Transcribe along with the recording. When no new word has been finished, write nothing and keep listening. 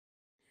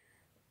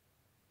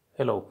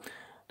Hello,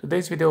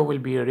 today's video will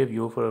be a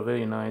review for a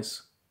very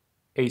nice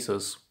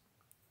ASUS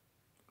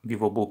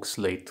VivoBook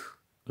Slate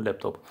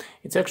laptop.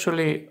 It's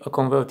actually a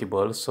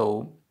convertible,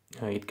 so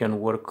it can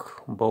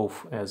work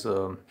both as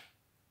a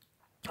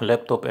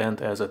laptop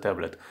and as a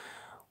tablet,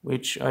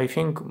 which I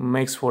think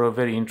makes for a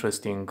very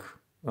interesting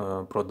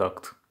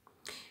product.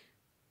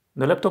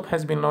 The laptop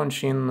has been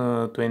launched in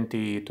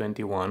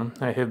 2021.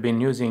 I have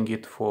been using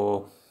it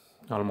for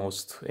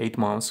almost 8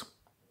 months,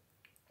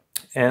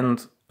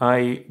 and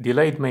I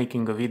delayed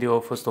making a video,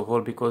 first of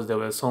all, because there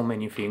were so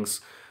many things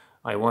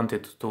I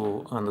wanted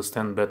to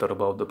understand better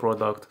about the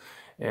product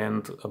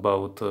and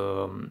about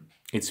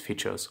its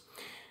features.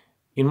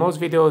 In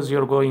most videos,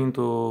 you're going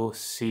to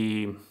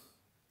see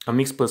a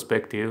mixed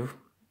perspective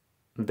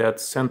that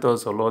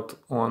centers a lot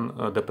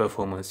on the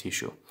performance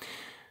issue.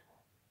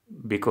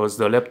 Because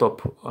the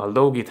laptop,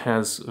 although it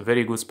has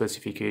very good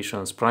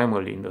specifications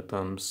primarily in the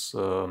terms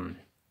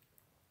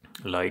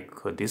like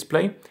a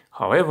display,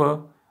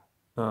 however,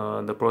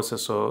 the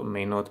processor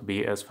may not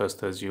be as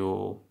fast as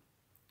you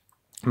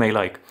may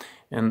like.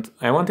 And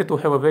I wanted to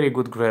have a very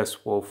good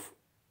grasp of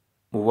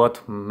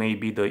what may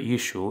be the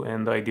issue,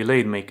 and I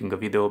delayed making a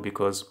video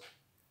because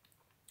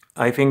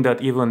I think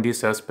that even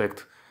this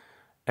aspect,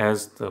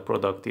 as the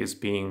product is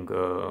being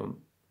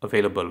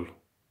available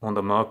on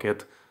the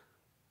market,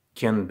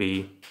 can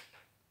be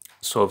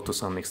solved to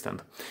some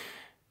extent.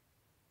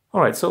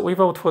 Alright, so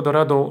without further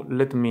ado,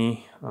 let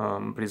me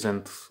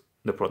present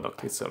the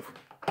product itself.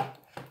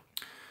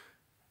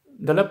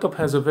 The laptop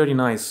has a very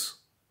nice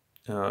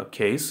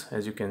case,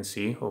 as you can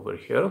see over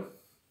here.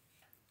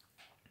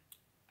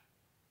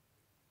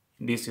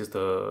 This is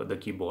the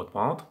keyboard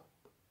part.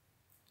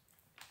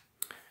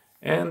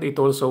 And it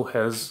also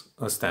has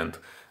a stand.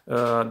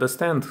 The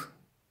stand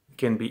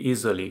can be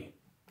easily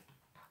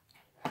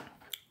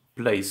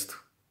placed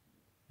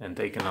and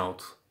taken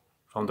out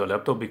from the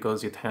laptop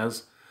because it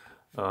has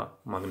a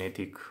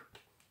magnetic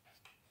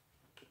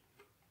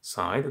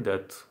side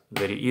that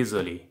very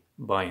easily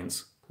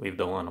binds with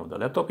the one of the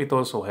laptop. It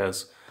also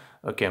has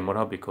a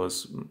camera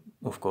because,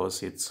 of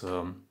course, it's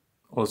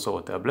also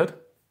a tablet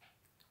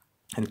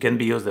and can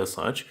be used as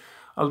such,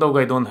 although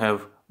I don't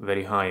have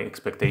very high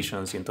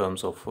expectations in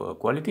terms of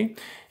quality.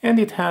 And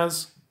it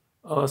has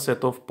a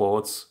set of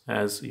ports,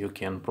 as you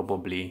can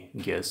probably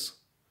guess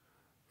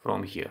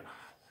from here.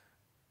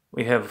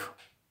 We have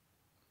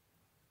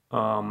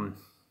phone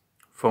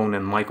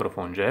and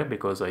microphone jack,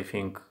 because I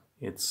think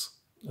it's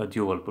a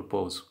dual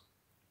purpose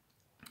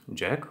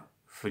jack,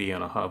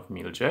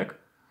 3.5mm jack,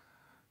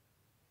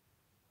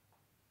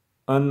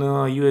 an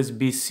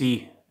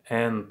USB-C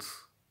and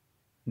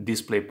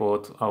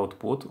DisplayPort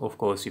output, of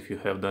course, if you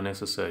have the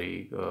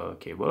necessary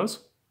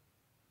cables,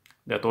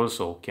 that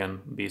also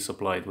can be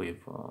supplied with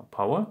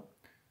power.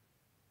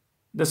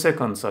 The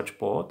second such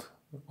port,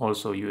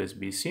 also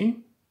USB-C,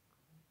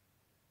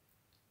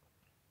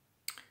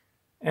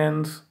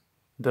 and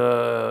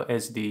the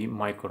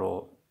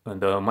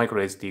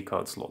microSD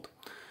card slot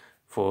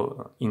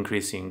for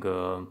increasing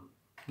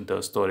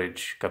the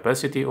storage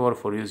capacity or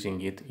for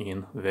using it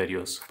in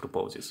various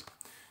purposes.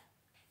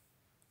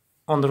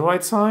 On the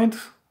right side,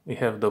 we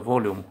have the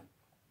volume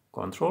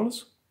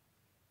controls,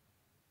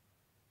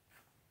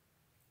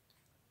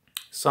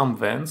 some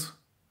vents,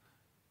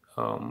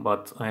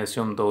 but I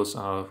assume those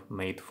are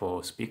made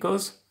for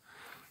speakers.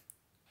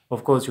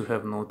 Of course, you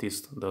have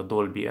noticed the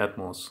Dolby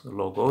Atmos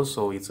logo,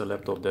 so it's a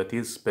laptop that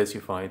is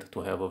specified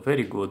to have a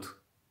very good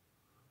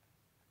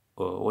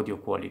audio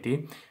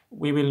quality.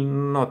 We will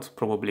not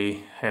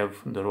probably have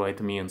the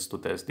right means to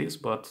test this,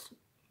 but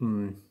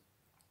from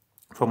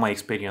my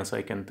experience,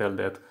 I can tell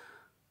that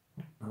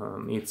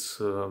it's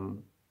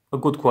a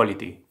good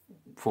quality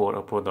for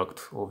a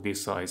product of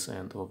this size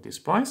and of this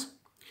price.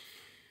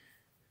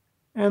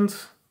 And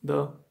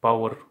the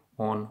power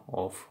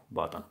on/off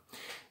button.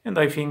 And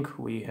I think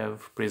we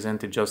have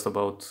presented just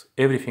about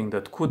everything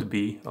that could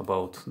be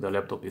about the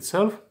laptop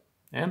itself.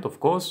 And of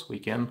course, we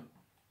can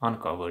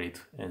uncover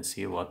it and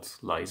see what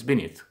lies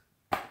beneath.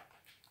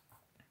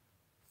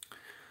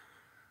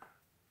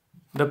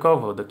 The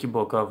cover, the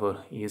keyboard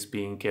cover, is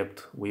being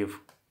kept with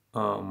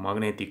a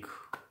magnetic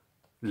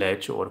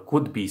latch, or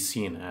could be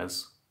seen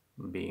as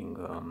being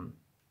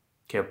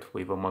kept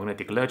with a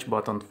magnetic latch,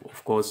 but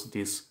of course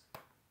this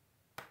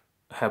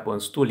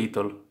happens too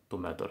little to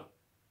matter.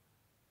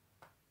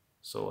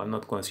 So I'm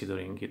not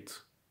considering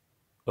it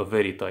a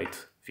very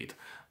tight fit.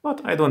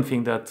 But I don't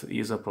think that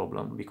is a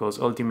problem, because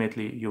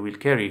ultimately you will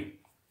carry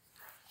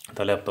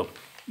the laptop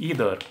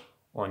either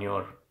on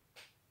your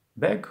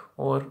bag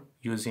or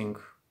using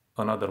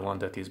another one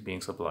that is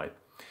being supplied.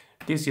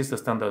 This is the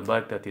standard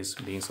bag that is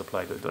being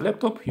supplied with the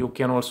laptop. You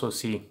can also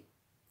see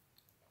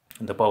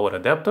the power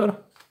adapter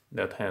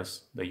that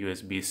has the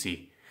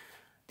USB-C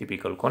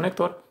typical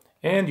connector,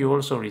 and you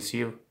also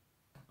receive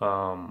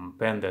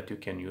pen that you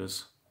can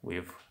use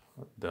with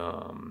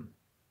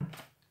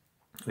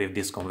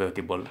this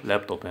convertible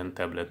laptop and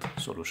tablet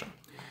solution.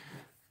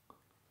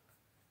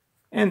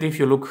 And if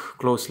you look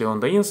closely on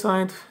the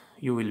inside,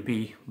 you will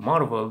be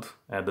marveled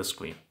at the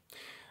screen.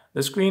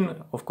 The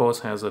screen, of course,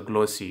 has a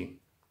glossy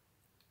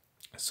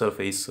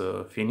surface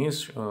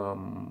finish,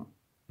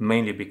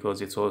 mainly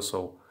because it's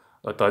also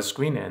a touch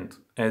screen, and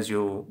as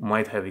you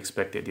might have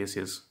expected, this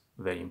is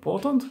very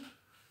important.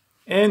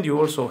 And you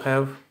also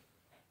have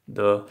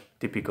the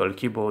typical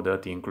keyboard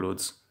that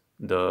includes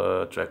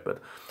the trackpad.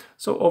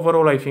 So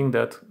overall, I think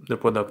that the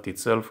product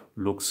itself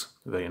looks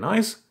very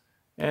nice.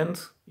 And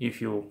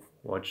if you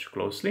watch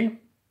closely,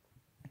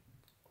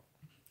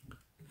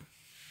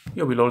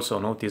 you will also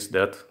notice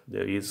that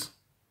there is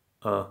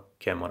a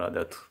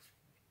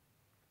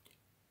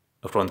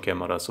front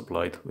camera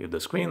supplied with the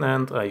screen,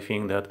 and I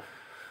think that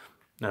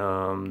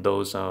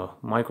those are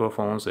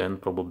microphones,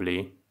 and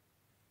probably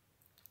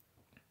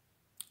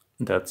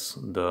that's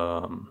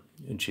the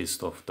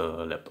gist of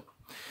the laptop.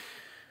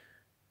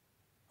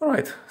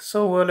 Alright,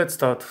 so let's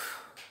start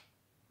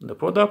the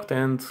product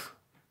and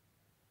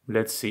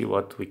let's see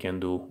what we can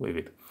do with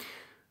it.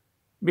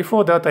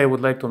 Before that, I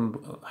would like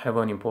to have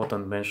an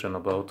important mention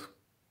about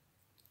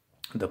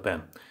the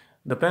pen.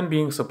 The pen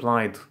being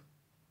supplied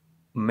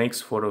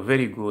makes for a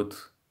very good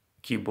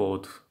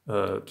keyboard,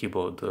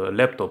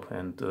 laptop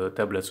and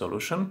tablet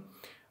solution,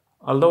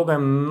 although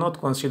I'm not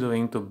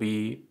considering to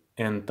be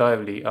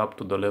entirely up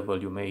to the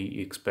level you may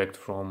expect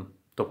from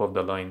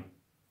top-of-the-line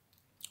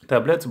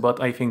tablets,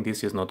 but I think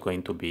this is not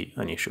going to be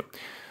an issue.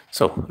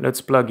 So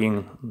let's plug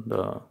in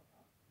the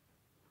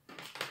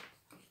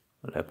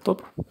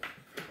laptop.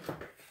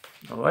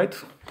 All right.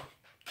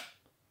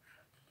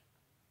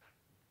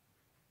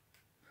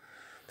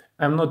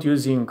 I'm not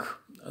using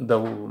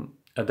the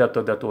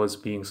adapter that was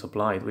being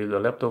supplied with the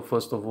laptop,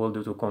 first of all,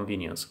 due to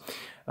convenience.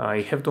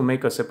 I have to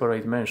make a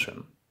separate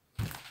mention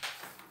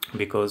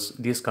because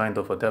this kind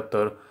of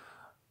adapter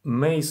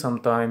may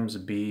sometimes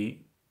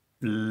be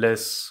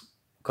less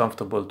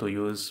comfortable to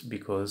use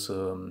because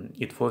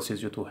it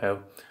forces you to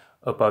have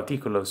a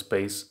particular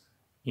space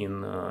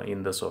in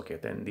the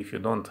socket, and if you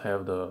don't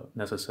have the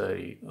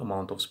necessary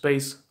amount of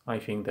space, I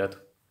think that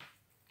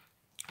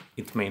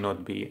it may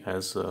not be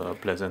as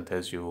pleasant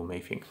as you may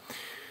think.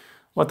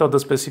 What are the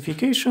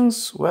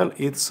specifications? Well,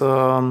 it's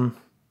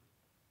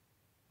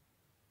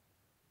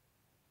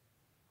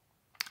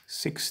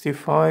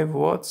 65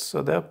 watts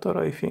adapter,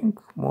 I think,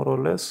 more or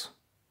less.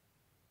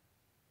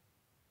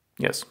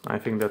 Yes, I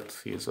think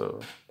that is a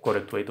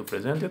correct way to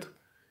present it.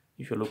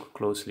 If you look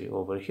closely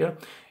over here,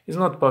 it's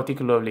not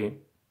particularly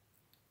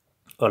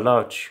a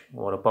large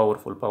or a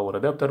powerful power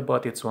adapter,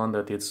 but it's one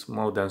that is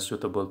more than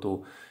suitable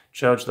to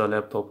charge the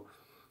laptop,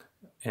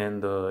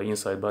 and the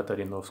inside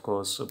battery, and of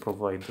course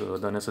provide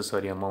the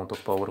necessary amount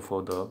of power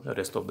for the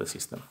rest of the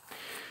system.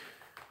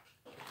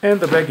 And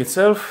the bag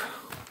itself,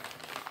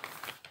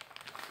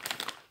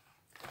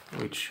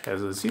 which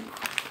has a zip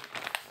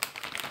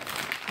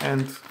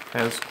and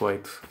has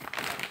quite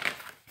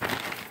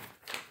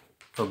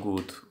a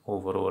good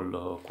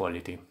overall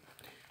quality.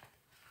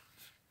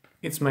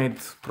 It's made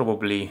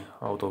probably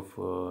out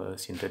of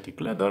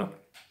synthetic leather.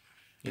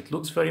 It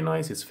looks very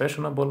nice, it's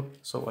fashionable,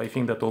 so I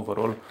think that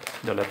overall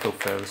the laptop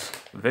fares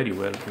very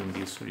well in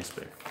this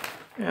respect.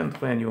 And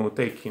when you're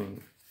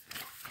taking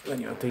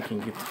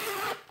it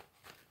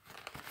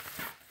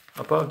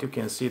apart, you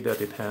can see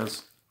that it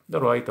has the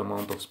right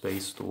amount of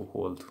space to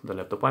hold the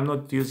laptop. I'm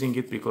not using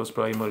it because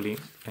primarily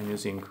I'm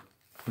using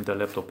the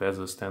laptop as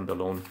a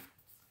standalone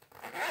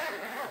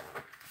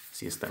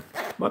system.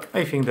 But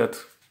I think that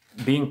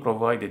being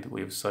provided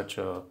with such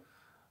a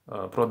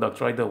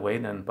product right away,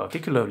 and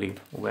particularly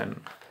when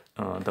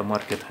the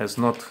market has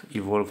not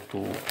evolved to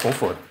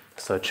offer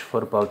such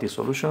third-party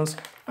solutions,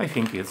 I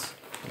think it's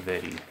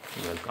very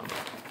welcome.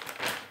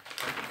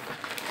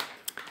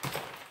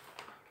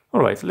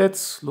 Alright,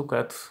 let's look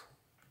at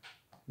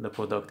the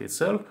product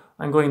itself.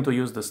 I'm going to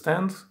use the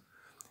stand.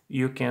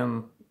 You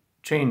can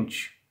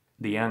change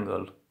the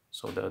angle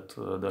so that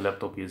the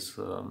laptop is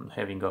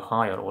having a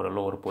higher or a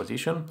lower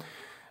position.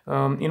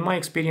 In my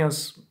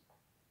experience,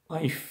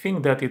 I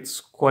think that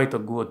it's quite a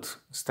good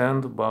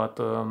stand, but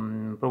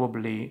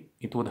probably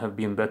it would have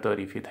been better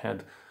if it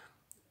had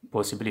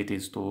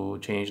possibilities to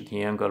change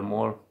the angle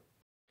more.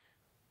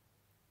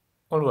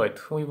 Alright,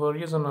 with a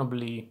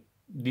reasonably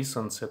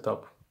decent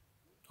setup,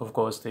 of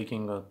course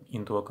taking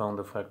into account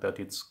the fact that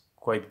it's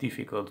quite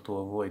difficult to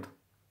avoid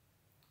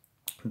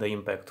the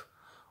impact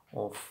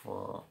of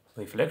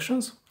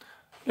reflections,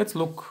 let's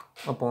look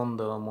upon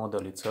the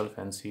model itself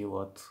and see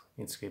what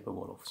it's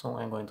capable of. So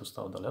I'm going to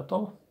start the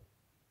laptop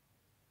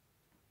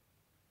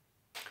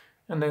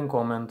and then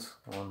comment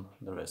on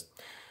the rest.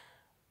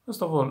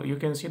 First of all, you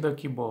can see the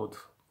keyboard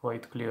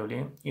quite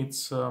clearly.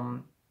 It's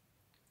a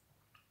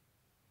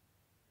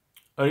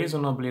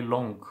reasonably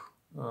long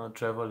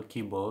travel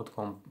keyboard,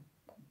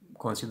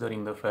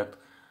 considering the fact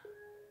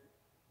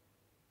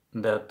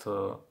that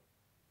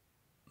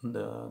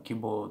the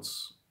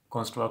keyboard's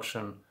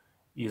construction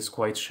is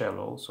quite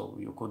shallow, so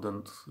you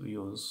couldn't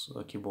use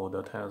a keyboard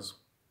that has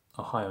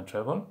a higher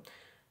travel.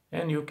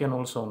 And you can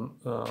also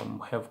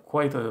have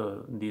quite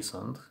a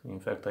decent, in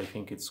fact I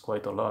think it's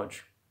quite a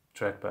large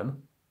trackpad,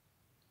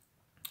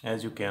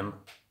 as you can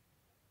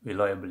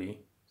reliably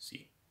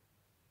see.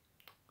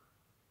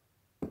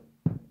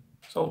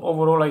 So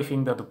overall, I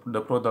think that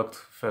the product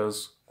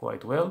fares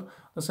quite well.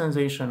 The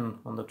sensation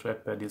on the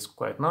trackpad is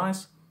quite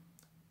nice,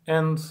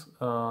 and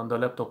the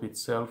laptop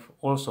itself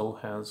also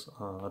has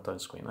a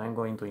touchscreen. I'm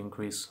going to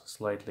increase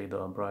slightly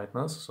the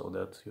brightness so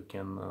that you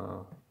can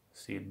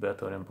see it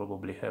better and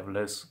probably have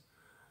less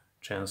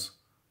chance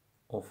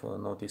of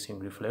noticing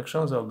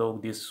reflections, although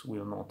this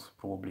will not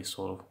probably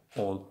solve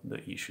all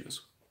the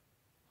issues.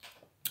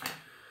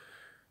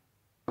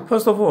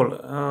 First of all,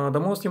 the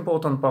most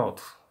important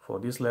part for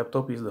this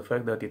laptop is the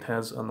fact that it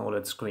has an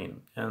OLED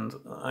screen, and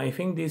I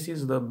think this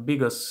is the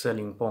biggest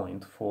selling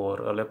point for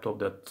a laptop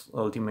that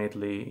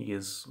ultimately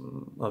is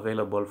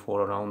available for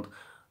around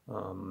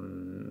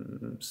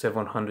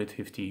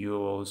 750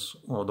 euros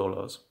or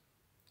dollars.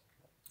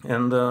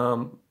 And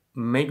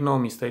make no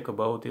mistake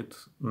about it,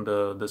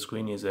 the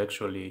screen is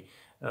actually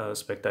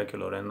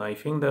spectacular, and I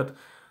think that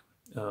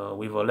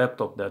with a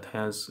laptop that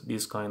has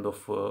this kind of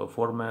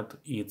format,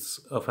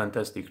 it's a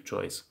fantastic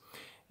choice.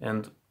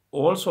 And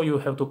also you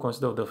have to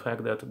consider the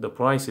fact that the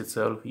price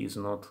itself is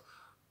not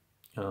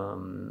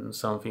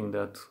something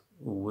that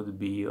would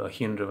be a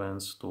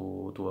hindrance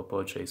to a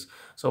purchase.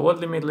 So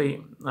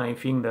ultimately, I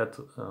think that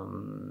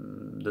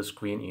the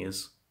screen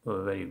is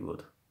very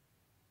good,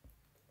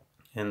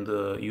 and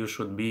you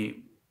should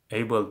be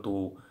able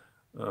to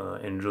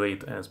enjoy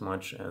it as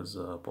much as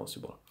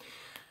possible.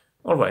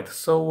 Alright,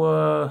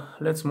 so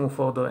let's move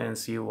further and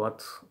see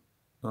what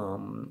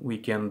we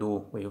can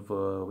do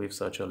with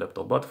such a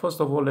laptop. But first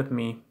of all, let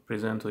me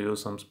present to you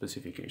some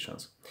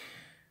specifications.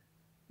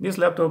 This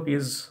laptop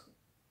is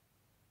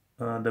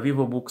the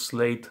VivoBook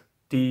Slate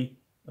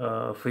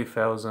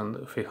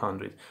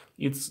T3300.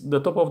 It's the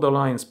top of the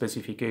line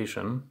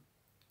specification,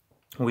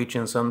 which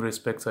in some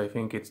respects I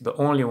think it's the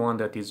only one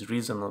that is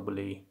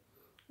reasonably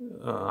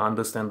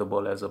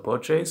understandable as a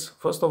purchase.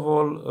 First of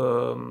all,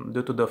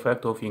 due to the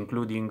fact of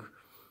including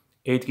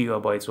 8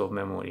 GB of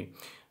memory.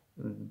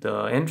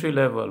 The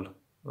entry-level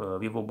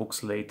VivoBook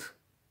Slate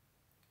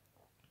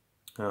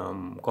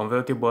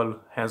Convertible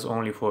has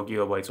only 4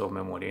 GB of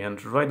memory,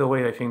 and right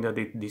away I think that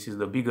this is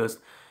the biggest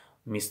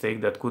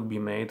mistake that could be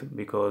made,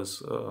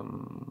 because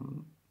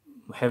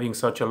having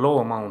such a low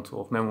amount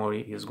of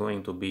memory is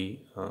going to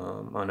be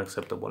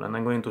unacceptable, and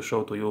I'm going to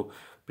show to you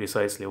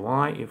precisely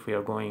why. If we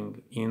are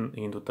going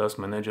into Task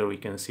Manager, we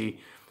can see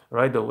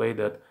right away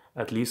that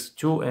at least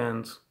 2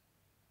 and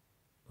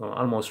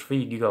almost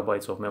 3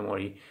 GB of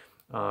memory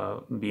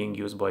being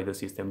used by the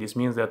system. This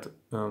means that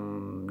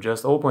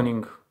just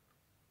opening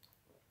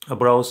a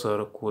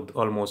browser could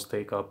almost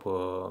take up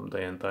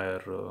the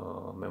entire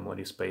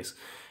memory space,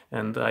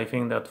 and I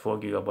think that 4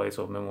 GB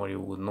of memory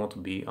would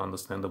not be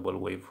understandable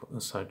with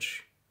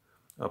such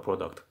a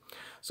product.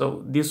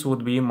 So this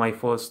would be my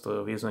first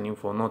reasoning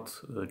for not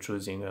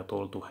choosing at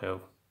all to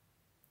have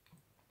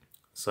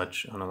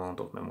such an amount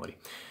of memory.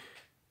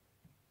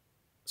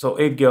 So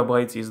 8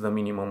 GB is the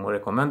minimum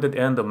recommended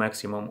and the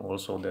maximum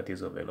also that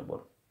is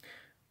available.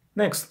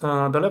 Next,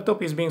 the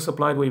laptop is being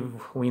supplied with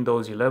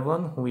Windows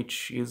 11,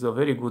 which is a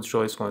very good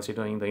choice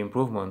considering the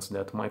improvements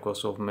that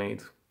Microsoft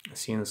made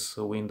since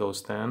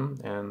Windows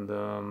 10 and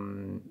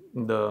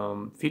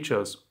the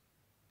features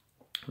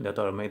that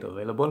are made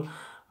available.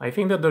 I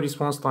think that the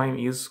response time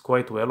is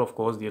quite well. Of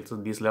course,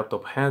 this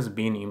laptop has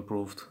been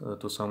improved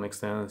to some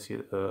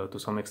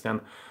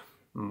extent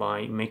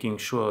by making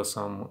sure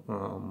some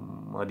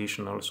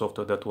additional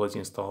software that was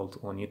installed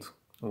on it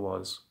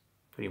was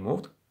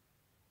removed.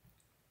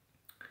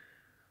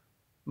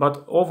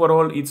 But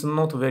overall, it's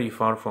not very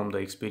far from the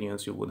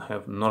experience you would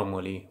have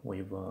normally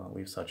with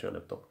such a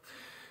laptop.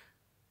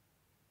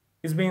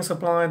 It's being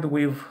supplied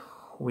with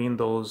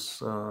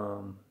Windows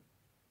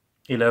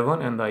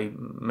 11, and I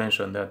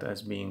mentioned that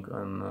as being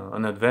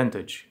an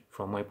advantage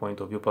from my point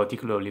of view,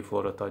 particularly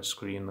for a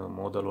touchscreen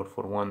model or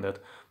for one that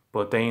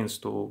pertains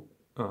to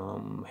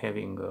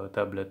having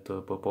tablet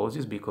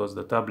purposes, because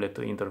the tablet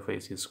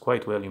interface is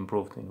quite well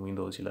improved in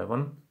Windows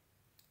 11.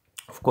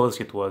 Of course,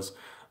 it was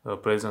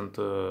present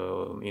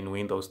in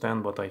Windows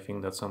 10, but I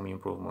think that some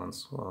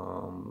improvements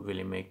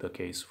really make the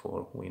case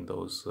for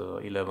Windows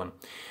 11.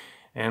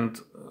 And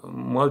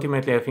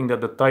ultimately, I think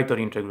that the tighter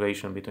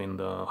integration between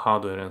the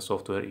hardware and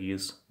software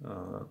is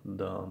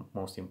the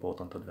most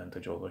important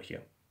advantage over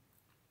here.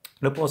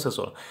 The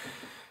processor.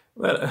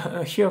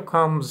 Well, here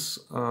comes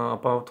a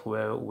part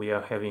where we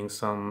are having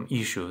some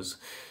issues,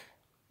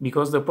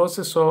 because the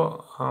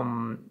processor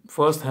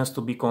first has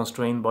to be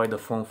constrained by the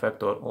form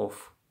factor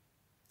of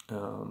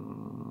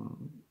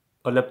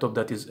a laptop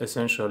that is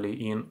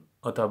essentially in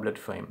a tablet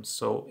frame.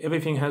 So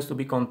everything has to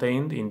be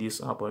contained in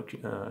this upper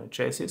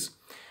chassis,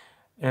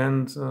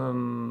 and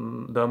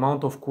the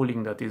amount of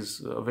cooling that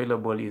is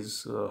available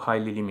is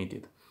highly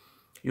limited.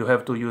 You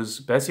have to use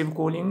passive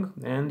cooling,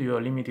 and you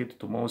are limited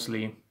to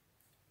mostly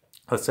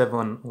a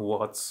 7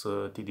 watts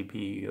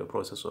TDP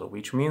processor,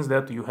 which means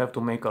that you have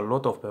to make a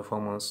lot of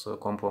performance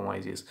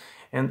compromises.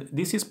 And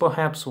this is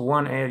perhaps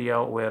one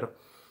area where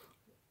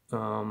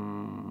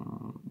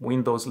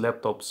Windows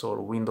laptops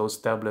or Windows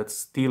tablets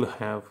still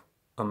have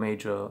a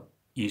major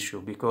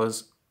issue,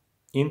 because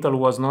Intel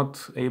was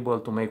not able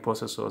to make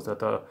processors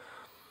that are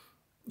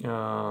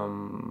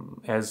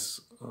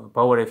as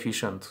power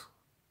efficient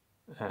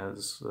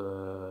as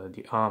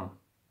the ARM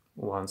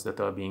ones that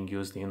are being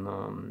used in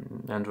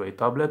Android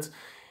tablets.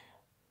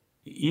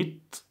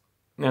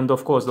 And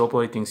of course the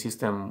operating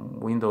system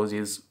Windows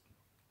is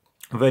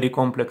very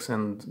complex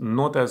and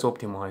not as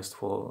optimized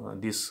for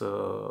this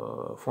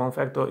form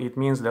factor. It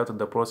means that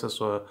the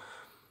processor,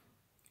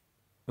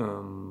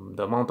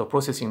 the amount of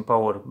processing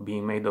power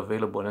being made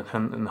available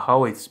and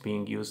how it's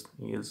being used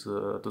is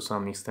to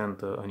some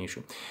extent an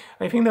issue.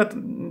 I think that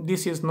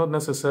this is not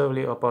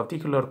necessarily a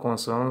particular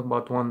concern,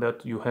 but one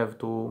that you have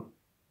to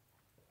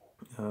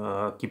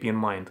keep in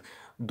mind.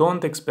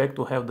 Don't expect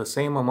to have the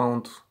same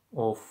amount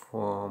of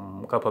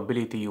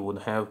capability you would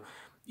have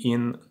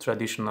in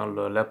traditional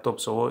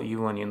laptops or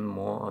even in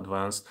more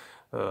advanced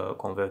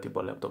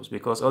convertible laptops,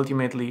 because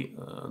ultimately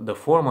the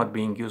format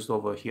being used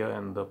over here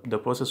and the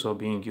processor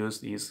being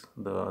used is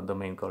the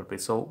main culprit.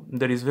 So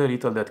there is very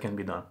little that can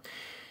be done.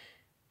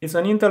 It's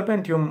an Intel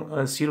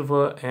Pentium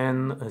Silver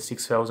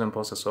N6000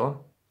 processor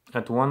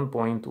at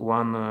 1.1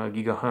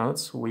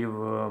 GHz with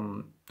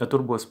a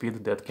turbo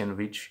speed that can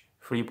reach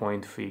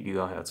 3.3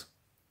 GHz.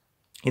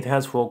 It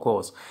has 4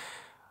 cores.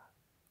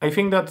 I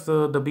think that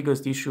the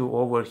biggest issue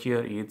over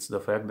here is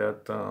the fact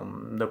that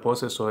the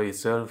processor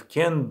itself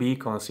can be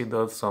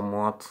considered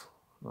somewhat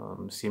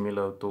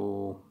similar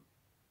to,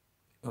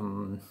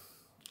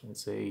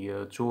 let's say,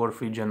 2 or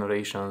 3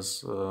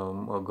 generations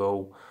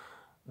ago,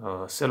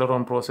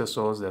 Celeron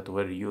processors that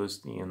were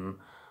used in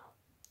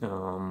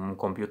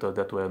computers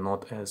that were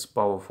not as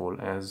powerful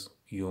as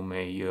you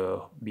may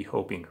be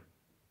hoping.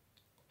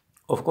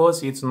 Of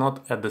course, it's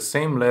not at the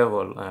same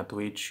level at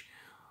which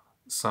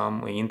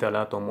some Intel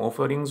Atom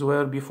offerings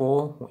were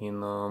before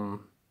in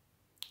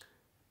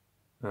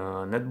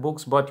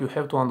netbooks, but you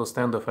have to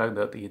understand the fact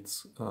that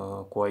it's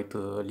quite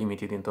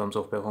limited in terms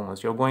of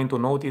performance. You're going to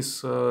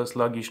notice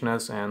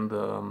sluggishness and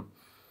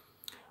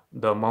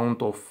the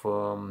amount of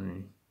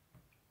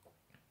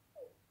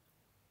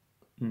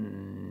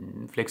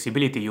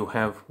flexibility you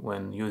have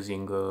when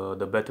using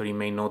the battery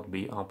may not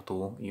be up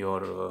to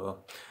your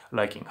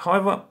liking.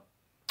 However,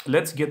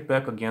 let's get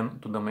back again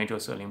to the major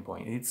selling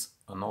point. It's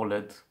an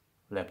OLED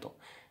laptop.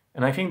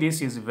 And I think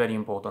this is very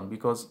important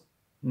because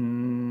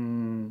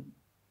when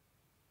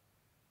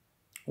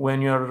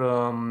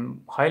you're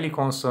highly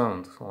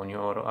concerned on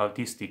your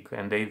artistic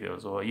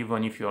endeavors, or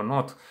even if you're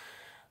not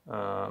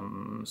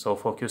so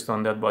focused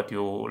on that, but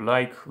you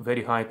like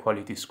very high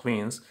quality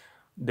screens,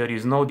 there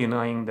is no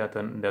denying that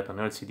an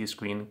LCD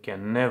screen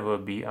can never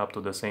be up to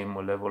the same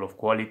level of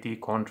quality,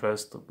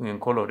 contrast, and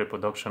color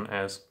reproduction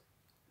as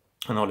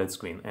an OLED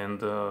screen.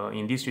 And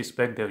in this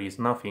respect, there is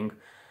nothing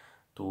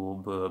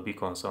to be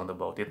concerned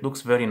about. It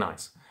looks very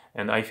nice,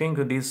 and I think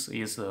this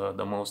is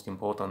the most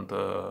important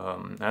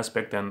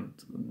aspect and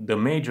the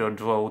major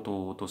draw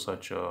to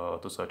such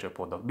a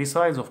product.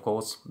 Besides, of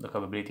course, the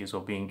capabilities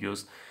of being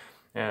used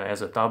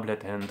as a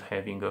tablet and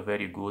having a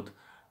very good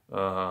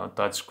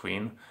touch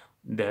screen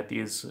that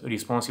is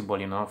responsible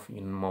enough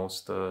in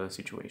most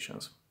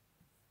situations.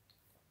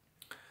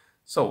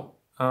 So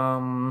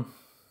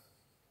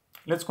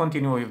let's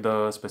continue with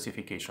the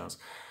specifications.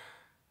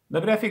 The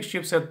graphics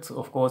chipset,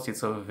 of course,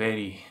 it's a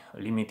very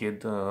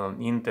limited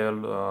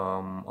Intel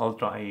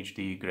Ultra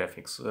HD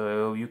graphics.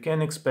 You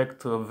can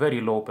expect very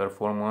low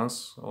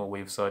performance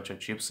with such a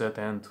chipset,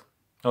 and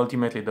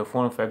ultimately the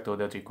form factor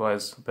that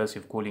requires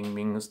passive cooling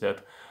means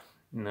that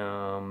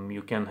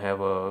you can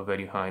have a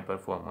very high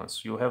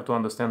performance. You have to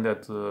understand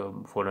that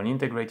for an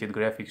integrated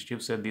graphics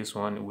chipset, this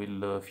one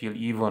will feel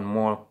even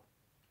more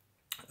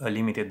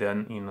limited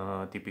than in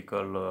a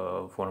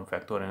typical form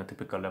factor in a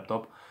typical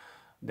laptop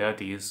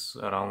that is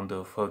around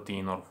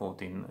 13 or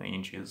 14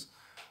 inches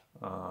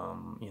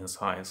in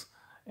size,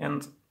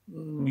 and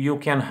you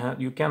can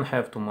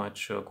have too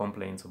much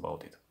complaints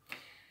about it.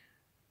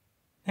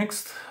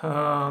 Next,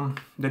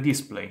 the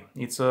display.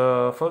 It's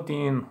a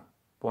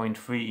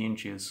 13.3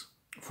 inches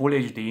Full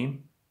HD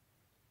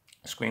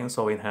screen,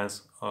 so it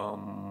has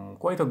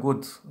quite a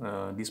good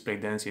display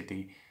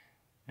density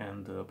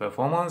and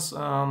performance.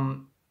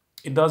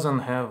 It doesn't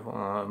have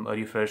a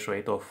refresh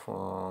rate of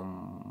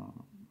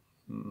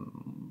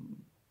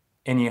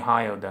any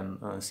higher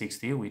than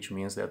 60, which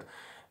means that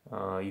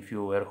if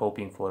you were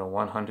hoping for a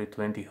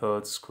 120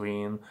 Hz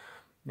screen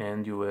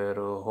and you were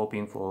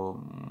hoping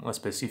for a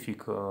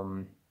specific,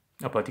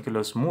 a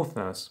particular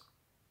smoothness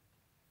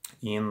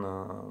in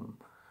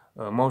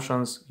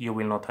motions, you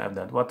will not have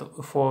that.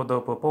 But for the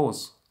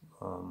purpose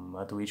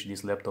at which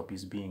this laptop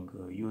is being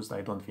used,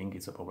 I don't think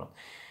it's a problem.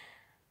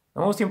 The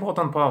most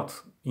important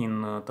part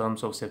in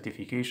terms of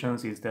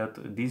certifications is that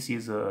this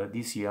is a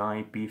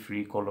DCI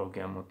P3 color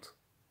gamut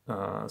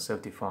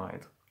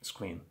certified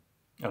screen,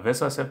 a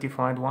VESA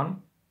certified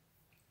one,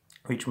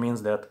 which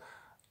means that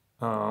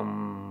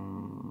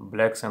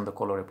blacks and the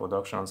color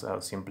reproductions are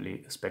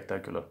simply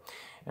spectacular.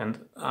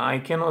 And I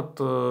cannot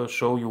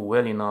show you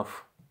well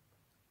enough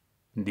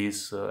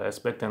this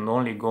aspect, and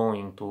only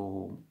going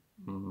to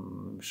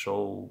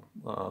show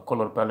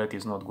color palette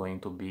is not going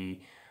to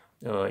be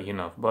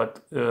enough.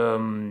 But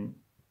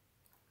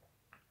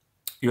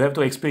You have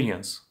to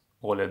experience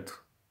OLED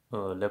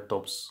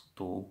laptops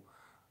to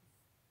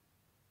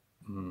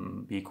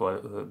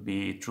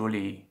be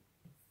truly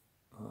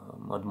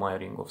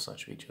admiring of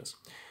such features.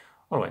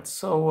 Alright,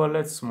 so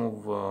let's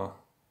move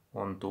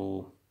on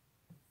to,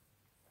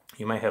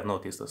 you may have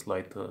noticed a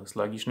slight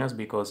sluggishness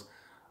because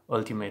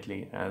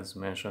ultimately, as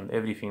mentioned,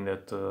 everything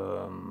that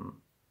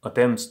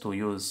attempts to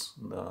use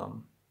the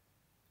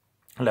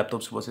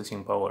laptop's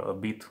processing power a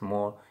bit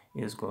more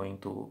is going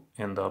to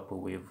end up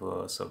with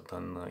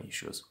certain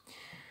issues.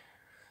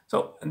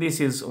 So this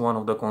is one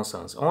of the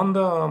concerns. On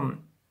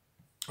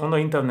the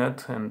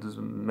internet, and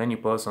many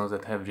persons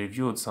that have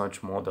reviewed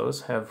such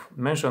models have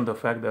mentioned the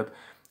fact that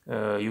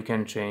you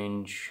can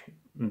change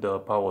the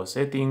power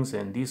settings,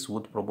 and this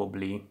would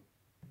probably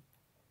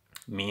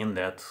mean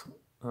that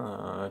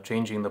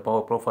changing the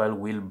power profile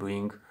will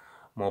bring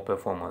more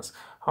performance.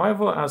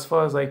 However, as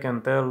far as I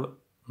can tell,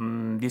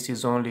 this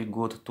is only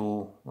good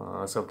to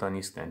a certain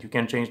extent. You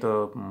can change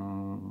the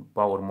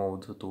power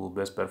mode to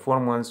best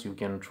performance, you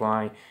can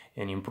try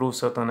and improve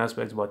certain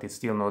aspects, but it's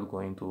still not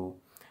going to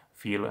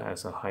feel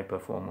as a high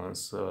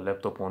performance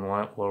laptop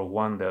or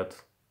one that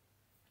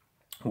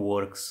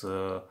works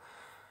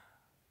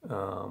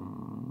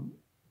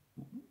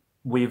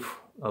with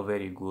a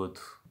very good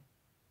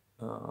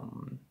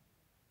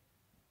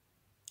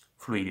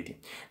fluidity.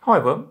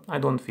 However, I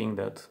don't think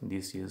that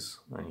this is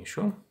an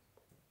issue.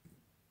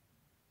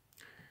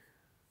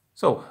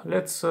 So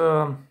let's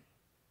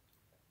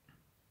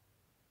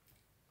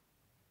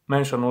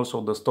mention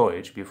also the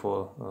storage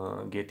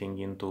before getting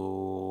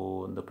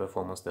into the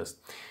performance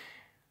test.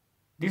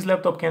 This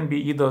laptop can be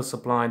either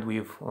supplied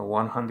with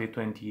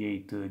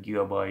 128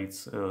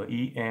 gigabytes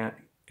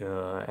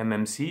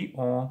eMMC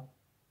or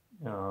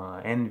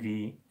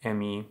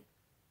Nvme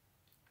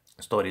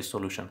storage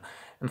solution.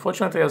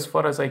 Unfortunately, as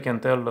far as I can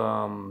tell,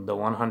 the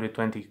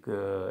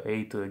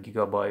 128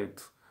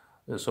 gigabyte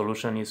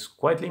solution is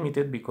quite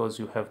limited because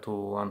you have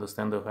to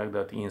understand the fact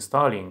that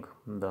installing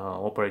the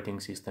operating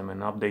system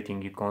and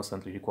updating it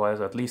constantly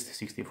requires at least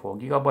 64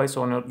 gigabytes,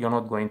 so you're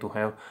not going to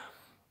have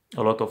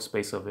a lot of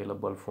space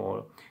available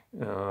for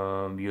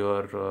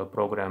your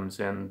programs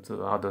and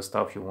other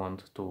stuff you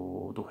want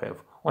to have.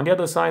 On the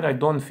other side, I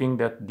don't think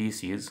that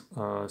this is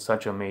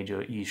such a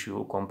major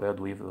issue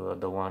compared with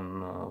the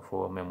one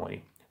for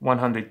memory.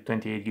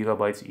 128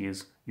 gigabytes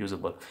is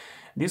usable.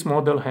 This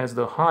model has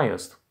the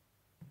highest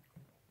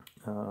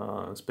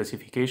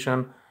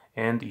specification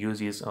and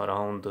uses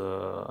around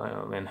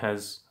and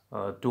has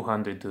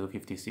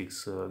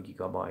 256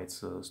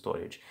 gigabytes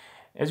storage.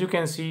 As you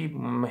can see,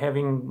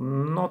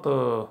 having not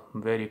a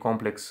very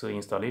complex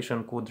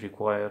installation could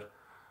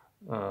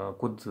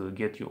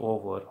get you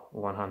over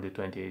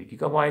 128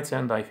 gigabytes,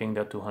 and I think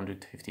that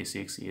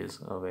 256 is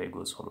a very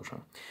good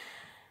solution.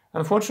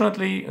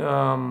 Unfortunately,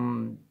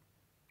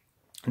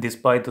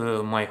 despite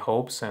my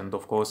hopes, and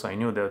of course I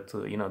knew that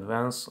in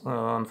advance,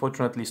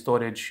 unfortunately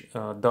storage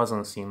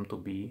doesn't seem to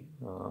be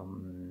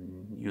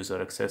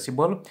user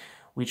accessible,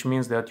 which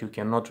means that you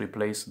cannot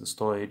replace the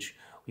storage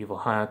with a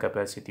higher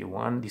capacity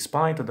one,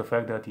 despite the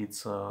fact that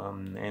it's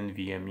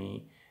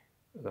Nvme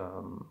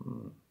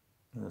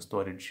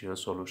storage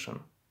solution.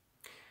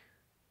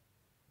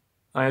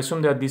 I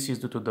assume that this is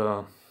due to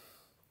the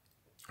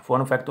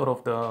form factor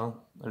of the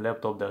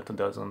laptop that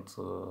doesn't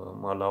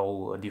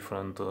allow a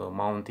different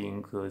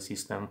mounting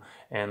system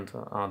and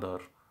other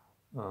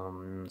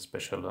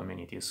special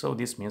amenities. So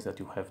this means that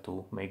you have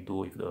to make do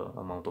with the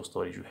amount of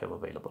storage you have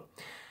available.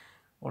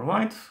 All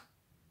right,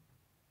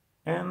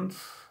 and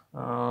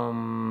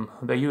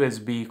the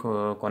USB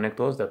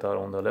connectors that are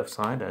on the left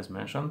side, as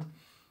mentioned,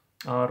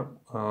 are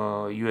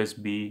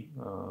USB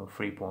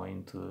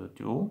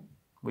 3.2,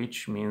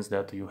 which means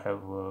that you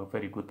have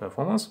very good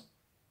performance.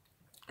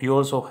 You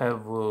also have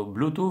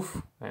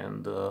Bluetooth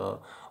and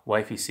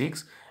Wi-Fi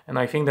 6, and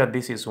I think that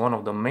this is one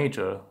of the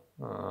major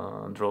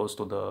draws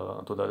to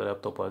the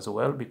laptop as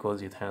well,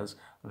 because it has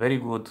very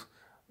good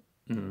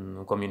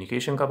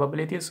communication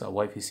capabilities.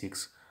 Wi-Fi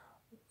 6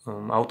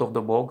 out of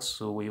the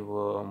box with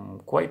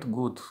quite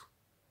good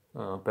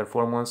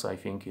performance, I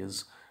think,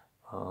 is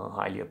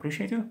highly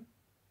appreciated.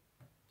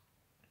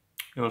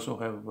 You also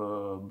have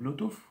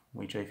Bluetooth,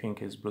 which I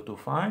think is Bluetooth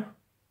 5.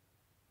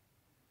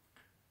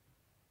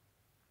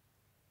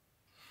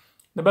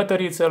 The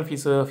battery itself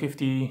is a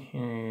 50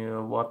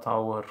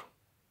 watt-hour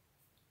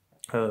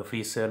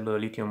free-cell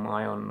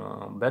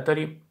lithium-ion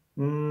battery.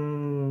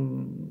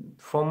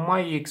 From my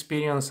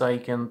experience, I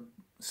can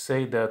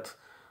say that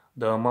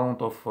the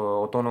amount of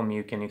autonomy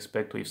you can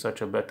expect with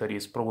such a battery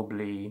is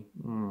probably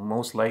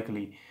most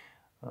likely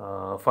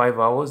 5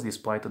 hours,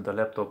 despite the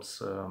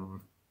laptop's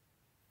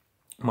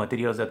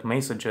materials that may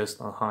suggest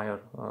a higher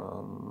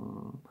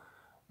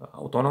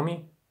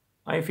autonomy.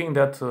 I think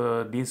that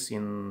this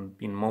in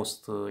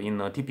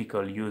a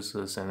typical use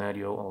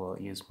scenario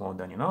is more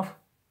than enough.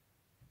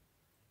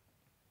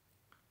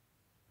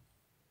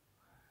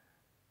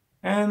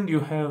 And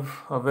you have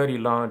a very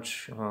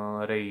large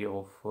array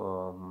of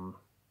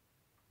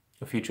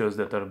features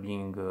that are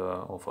being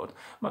offered.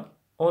 But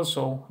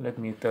Also, let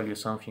me tell you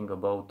something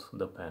about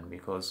the pen,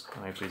 because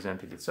I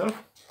presented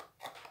itself.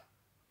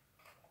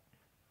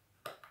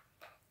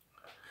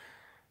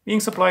 Being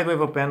supplied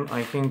with a pen,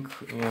 I think,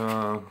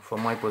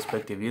 from my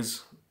perspective,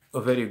 is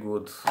a very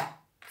good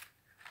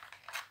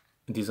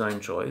design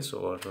choice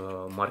or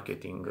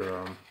marketing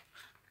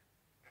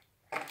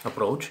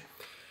approach,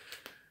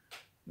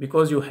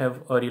 because you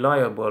have a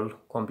reliable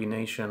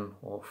combination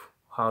of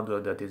hardware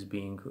that is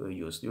being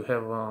used. You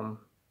have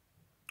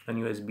an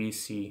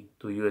USB-C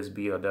to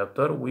USB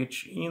adapter,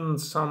 which in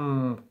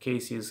some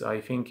cases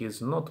I think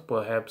is not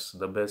perhaps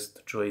the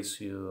best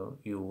choice you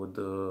would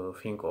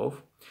think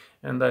of,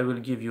 and I will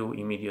give you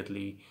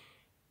immediately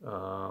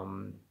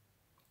an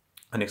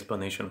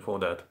explanation for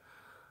that.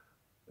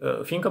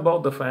 Think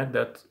about the fact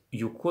that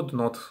you could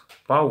not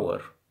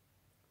power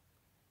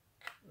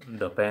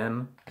the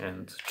pen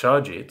and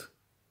charge it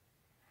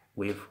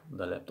with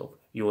the laptop.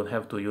 You would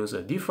have to use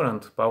a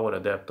different power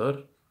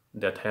adapter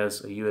that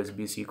has a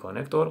USB-C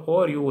connector,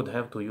 or you would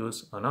have to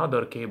use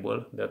another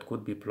cable that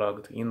could be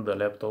plugged in the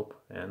laptop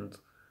and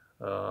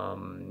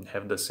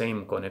have the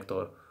same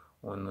connector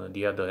on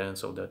the other end,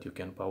 so that you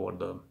can power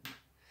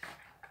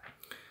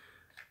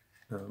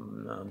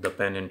the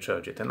pen and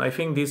charge it. And I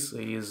think this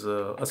is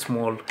a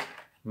small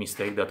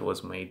mistake that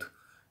was made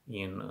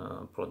in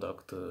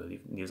product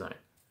design.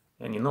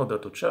 And in order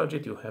to charge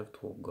it, you have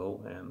to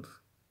go and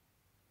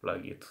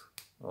plug it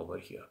over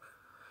here.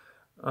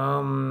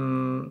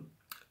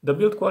 The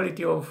build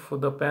quality of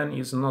the pen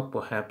is not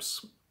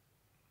perhaps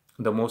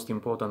the most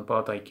important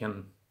part I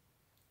can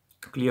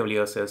clearly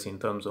assess in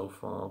terms of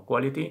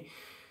quality.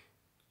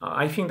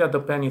 I think that the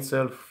pen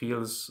itself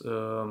feels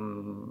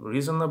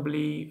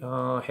reasonably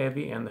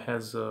heavy and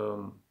has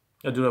a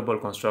durable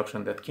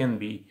construction that can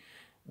be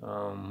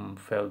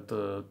felt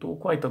to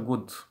quite a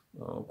good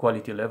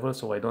quality level,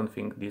 so I don't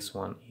think this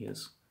one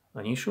is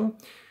an issue.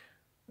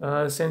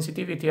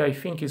 Sensitivity, I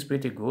think, is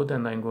pretty good,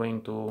 and I'm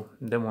going to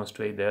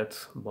demonstrate that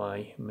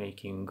by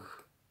making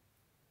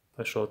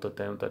a short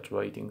attempt at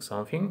writing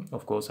something.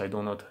 Of course, I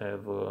do not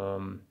have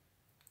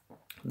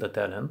the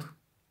talent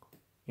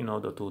in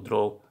order to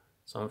draw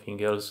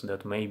something else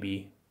that may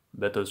be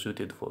better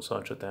suited for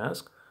such a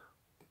task.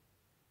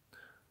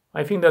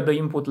 I think that the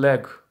input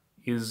lag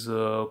is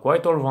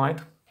quite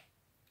alright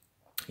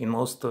in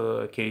most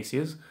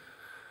cases,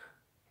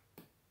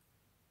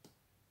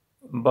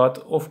 but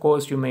of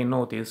course you may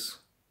notice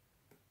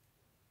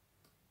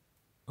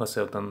a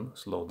certain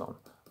slowdown.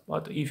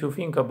 But if you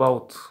think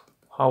about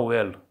how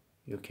well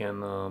you can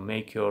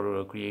make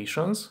your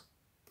creations,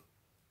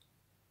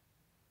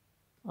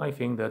 I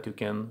think that you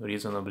can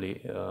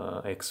reasonably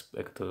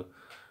expect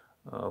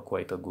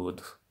quite a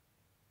good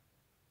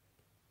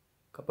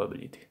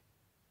capability.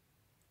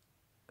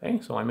 Okay,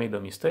 so I made a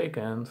mistake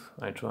and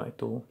I try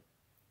to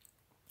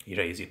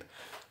erase it.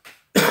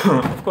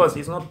 Of course,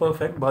 it's not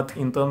perfect, but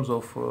in terms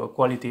of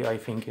quality, I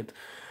think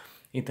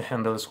it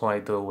handles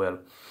quite well.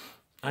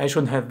 I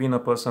should have been a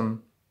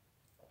person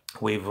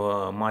with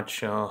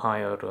much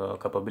higher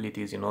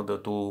capabilities in order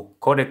to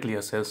correctly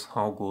assess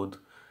how good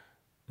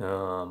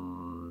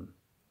the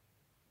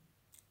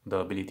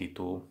ability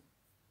to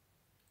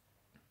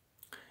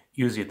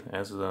use it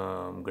as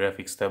a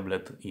graphics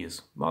tablet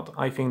is. But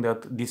I think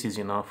that this is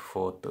enough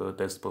for the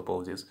test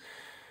purposes.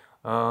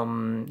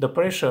 The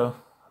pressure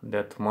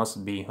that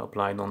must be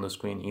applied on the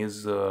screen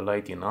is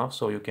light enough,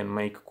 so you can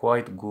make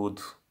quite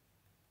good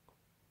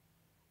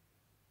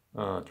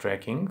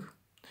tracking.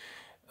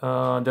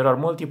 There are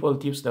multiple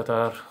tips that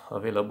are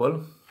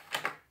available.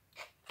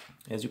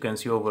 As you can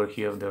see over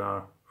here, there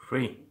are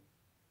three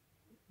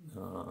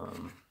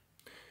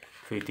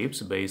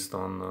tips based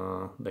on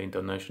the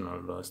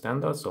international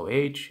standards, so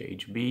H,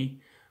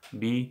 HB,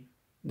 B,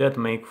 that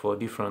make for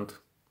different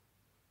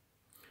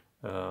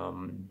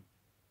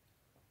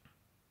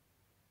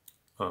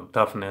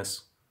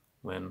toughness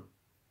when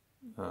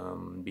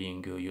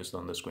being used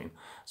on the screen.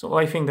 So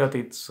I think that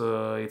it's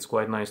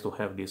quite nice to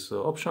have these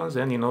options,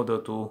 and in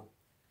order to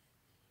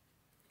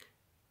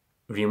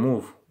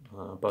remove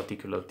a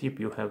particular tip,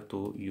 you have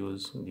to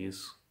use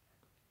this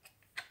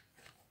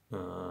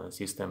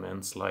system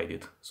and slide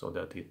it so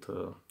that it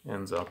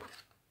ends up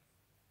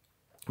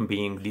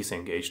being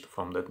disengaged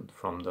from the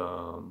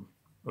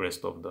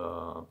rest of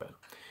the pen.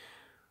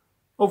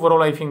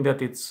 Overall, I think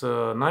that it's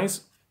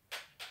nice,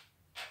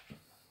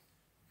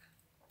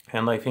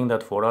 and I think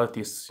that for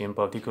artists in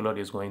particular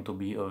is going to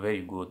be a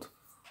very good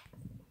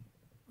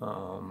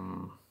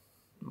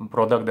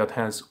product that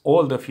has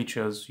all the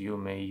features you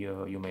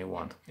may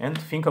want. And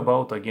think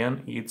about,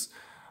 again, it's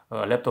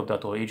a laptop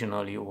that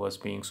originally was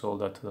being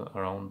sold at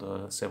around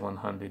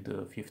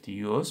 750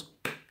 euros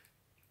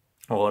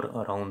or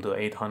around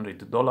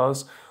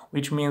 $800,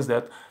 which means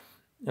that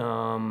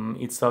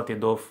it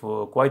started off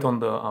quite on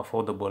the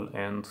affordable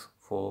end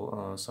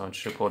for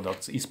such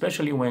products,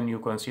 especially when you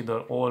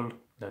consider all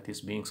that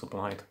is being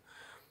supplied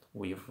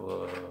with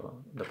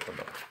the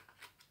product.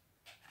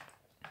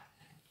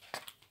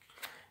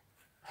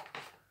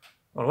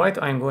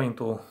 Alright, I'm going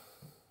to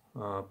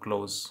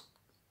close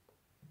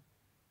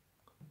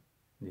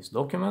this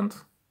document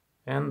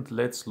and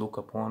let's look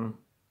upon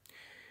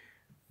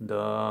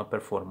the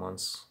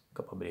performance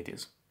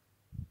capabilities.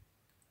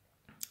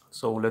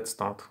 So let's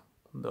start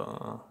the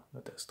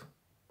test.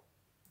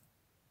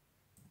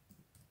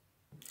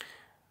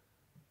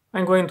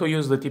 I'm going to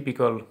use the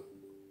typical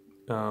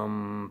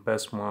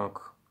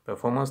passmark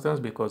performance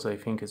test because I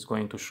think it's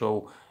going to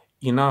show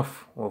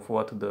enough of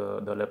what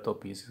the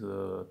laptop is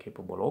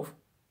capable of.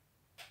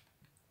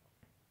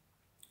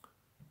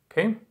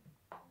 Okay.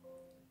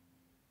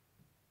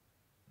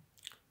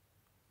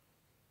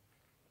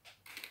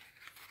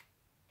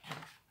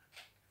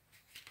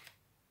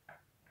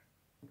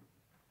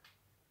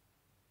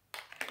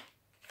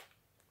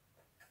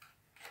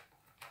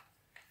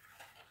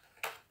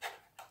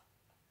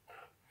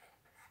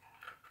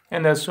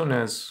 And as soon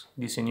as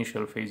this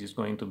initial phase is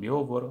going to be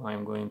over,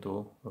 I'm going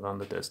to run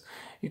the test.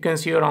 You can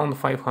see around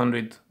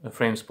 500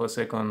 frames per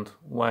second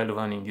while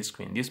running this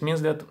screen. This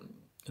means that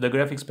the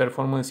graphics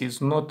performance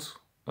is not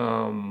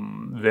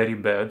very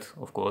bad,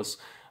 of course.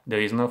 There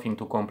is nothing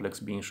too complex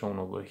being shown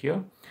over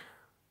here.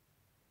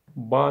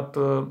 But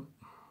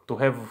to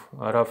have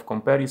a rough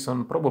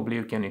comparison, probably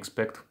you can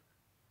expect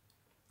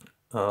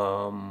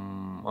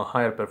a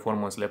higher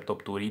performance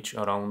laptop to reach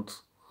around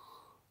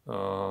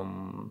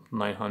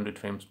 900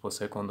 frames per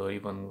second or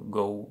even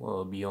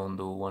go beyond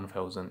the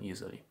 1000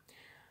 easily.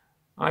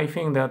 I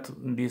think that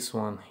this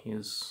one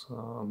is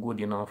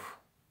good enough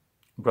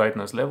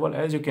brightness level.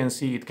 As you can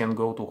see, it can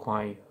go to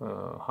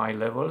high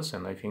levels,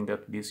 and I think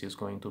that this is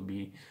going to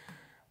be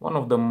one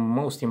of the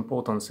most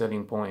important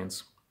selling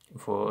points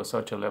for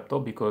such a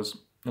laptop, because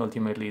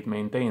ultimately it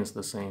maintains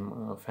the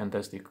same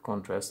fantastic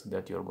contrast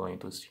that you're going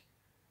to see.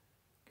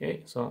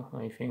 Okay, so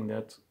I think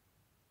that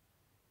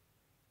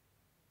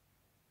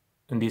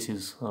this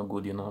is a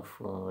good enough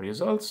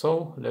result.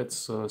 So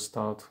let's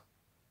start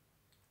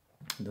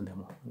the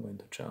demo. I'm going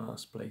to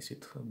just place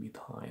it a bit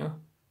higher.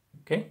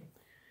 Okay.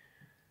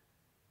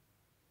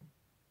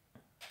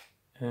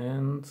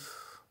 And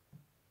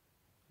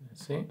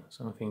let's see,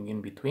 something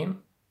in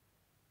between.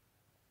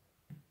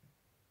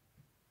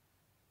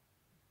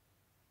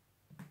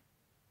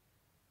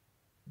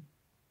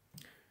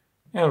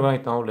 And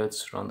right now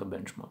let's run the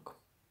benchmark.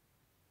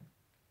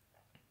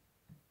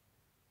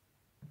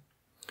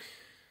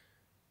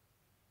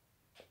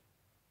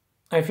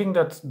 I think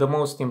that the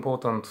most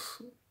important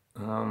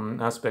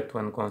aspect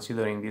when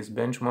considering these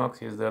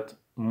benchmarks is that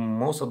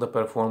most of the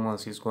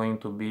performance is going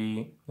to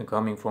be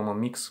coming from a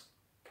mix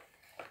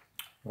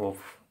of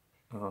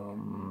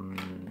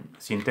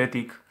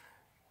synthetic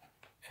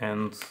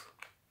and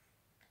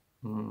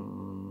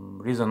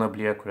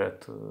reasonably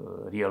accurate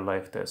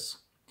real-life tests.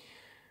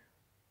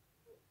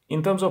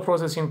 In terms of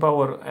processing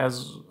power,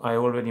 as I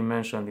already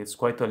mentioned, it's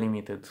quite a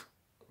limited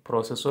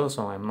processor,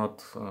 so I'm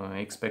not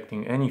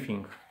expecting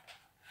anything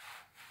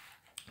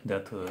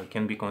that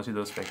can be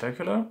considered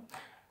spectacular.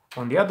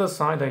 On the other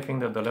side, I think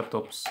that the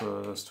laptop's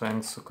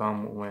strengths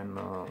come when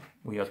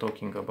we are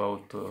talking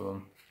about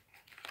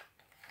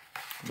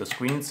the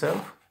screen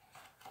itself,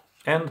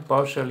 and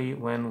partially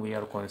when we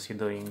are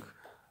considering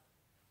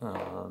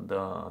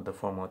the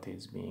format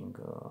is being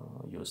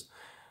used.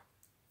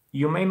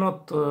 You may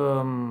not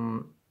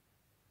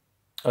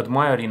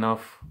admire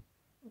enough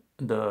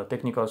the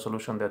technical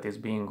solution that is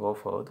being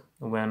offered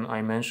when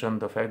I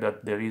mentioned the fact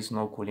that there is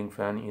no cooling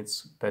fan,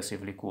 it's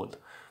passively cooled.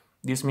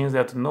 This means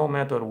that no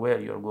matter where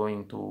you're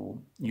going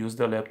to use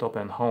the laptop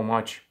and how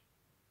much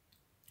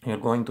you're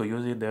going to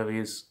use it, there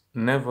is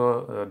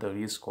never the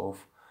risk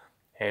of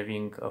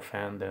having a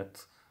fan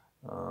that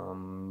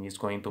is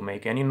going to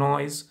make any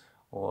noise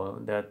or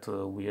that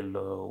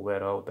will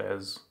wear out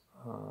as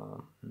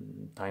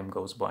time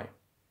goes by.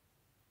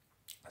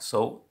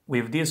 So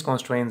with these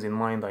constraints in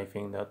mind, I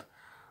think that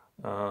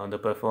the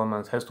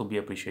performance has to be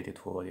appreciated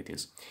for what it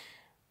is.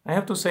 I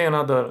have to say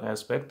another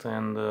aspect,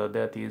 and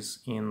that is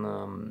in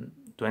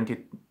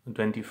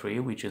 2023,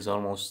 which is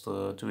almost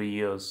 2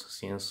 years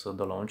since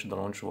the launch. The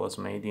launch was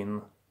made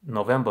in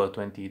November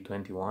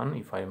 2021,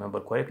 if I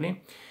remember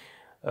correctly.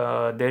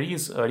 There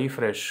is a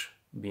refresh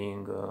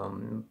being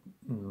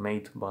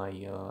made by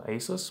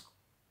ASUS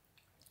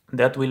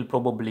that will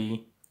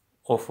probably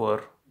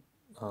offer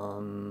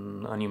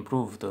an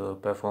improved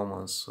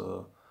performance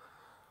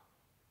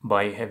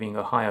by having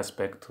a high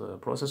aspect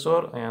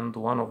processor, and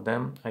one of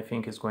them I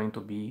think is going to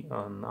be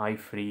an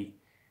i3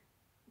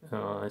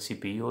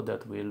 CPU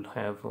that will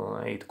have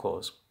 8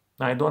 cores.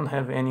 I don't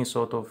have any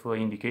sort of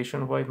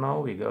indication right now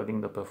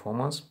regarding the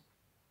performance.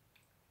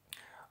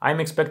 I'm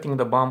expecting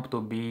the bump to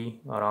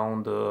be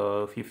around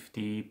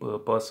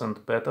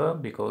 50% better,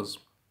 because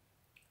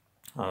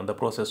the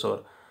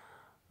processor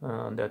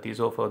that is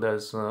offered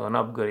as an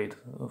upgrade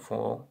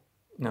for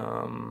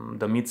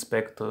the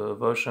mid-spec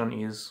version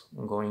is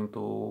going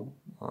to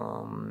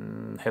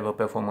have a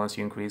performance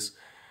increase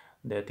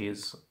that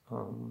is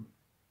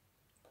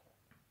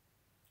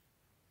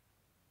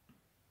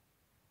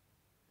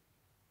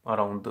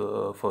around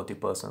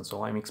 40%.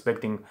 So I'm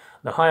expecting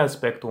the higher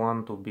spec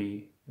one to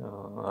be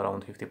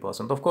around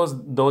 50%. Of course,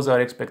 those are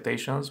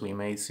expectations. We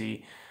may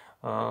see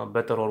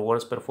better or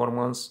worse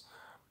performance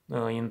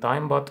in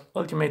time, but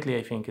ultimately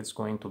I think it's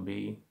going to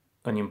be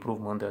an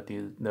improvement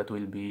that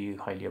will be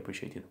highly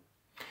appreciated.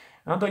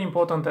 Another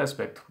important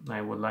aspect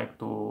I would like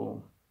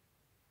to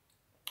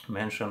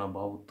mention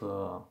about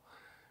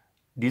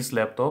this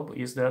laptop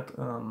is that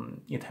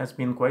it has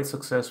been quite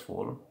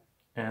successful,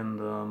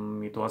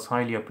 and it was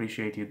highly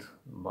appreciated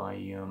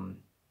by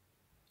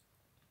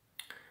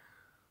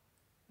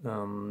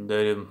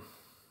the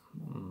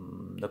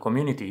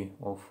community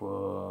of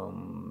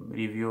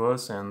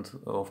reviewers, and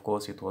of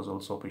course it was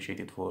also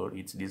appreciated for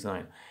its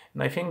design.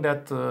 And I think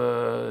that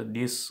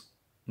this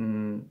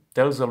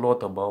tells a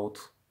lot about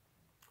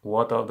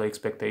what are the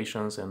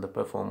expectations and the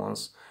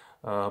performance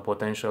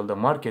potential, the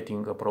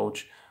marketing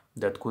approach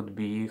that could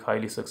be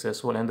highly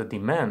successful, and the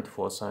demand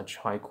for such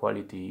high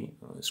quality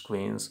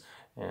screens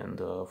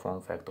and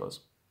form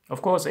factors.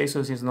 Of course,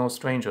 ASUS is no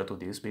stranger to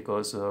this,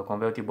 because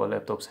convertible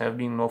laptops have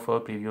been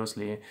offered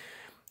previously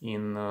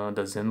in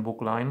the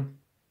ZenBook line.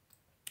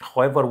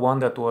 However, one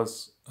that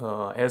was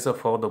as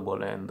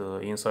affordable and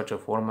in such a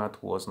format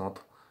was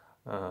not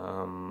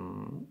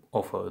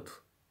offered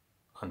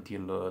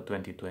until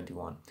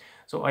 2021.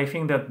 So I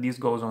think that this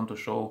goes on to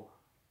show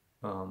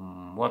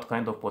what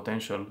kind of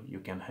potential you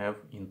can have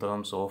in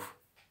terms of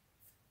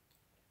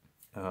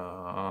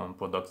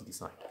product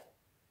design.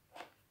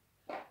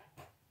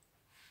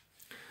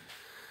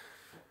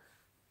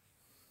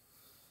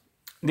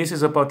 This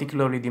is a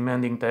particularly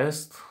demanding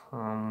test.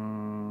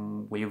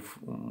 With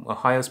a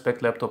higher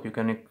spec laptop, you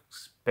can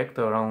expect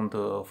around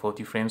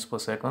 40 frames per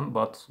second,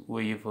 but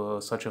with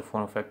such a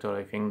form factor,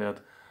 I think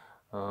that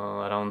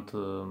around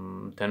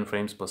 10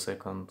 frames per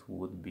second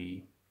would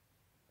be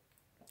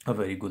a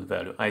very good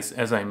value,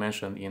 as I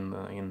mentioned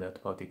in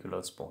that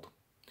particular spot.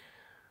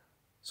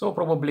 So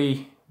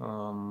probably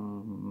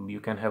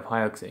you can have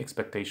higher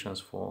expectations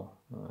for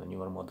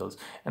newer models.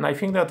 And I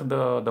think that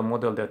the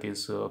model that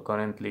is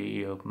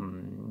currently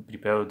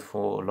prepared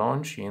for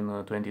launch in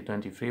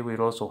 2023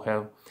 will also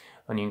have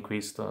an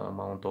increased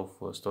amount of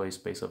storage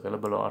space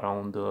available,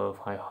 around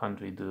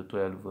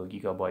 512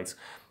 gigabytes.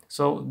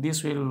 So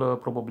this will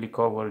probably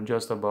cover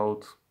just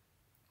about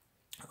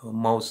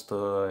most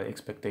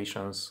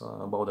expectations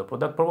about the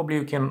product. Probably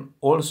you can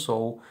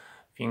also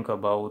think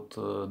about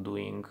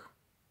doing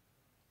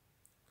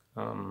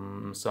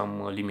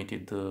some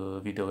limited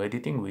video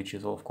editing, which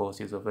is of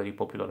course is a very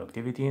popular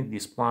activity,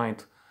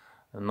 despite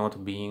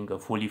not being a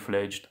fully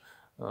fledged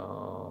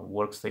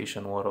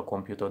workstation or a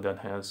computer that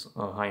has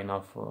a high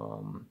enough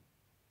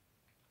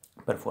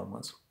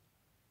performance.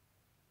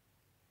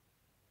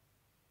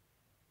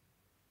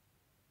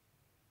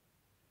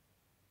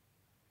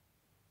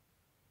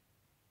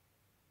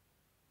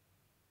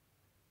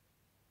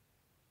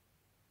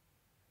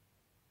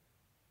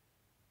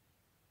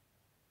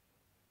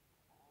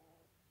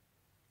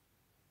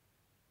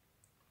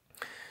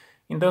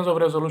 In terms of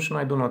resolution,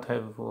 I do not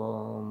have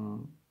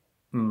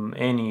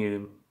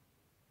any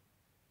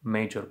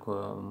major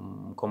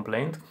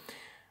complaint.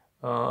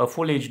 A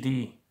full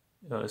HD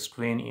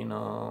screen in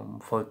a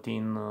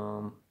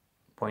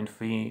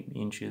 14.3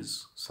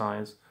 inches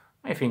size,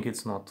 I think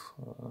it's not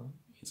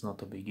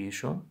a big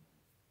issue.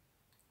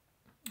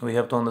 We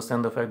have to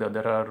understand the fact that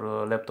there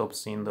are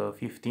laptops in the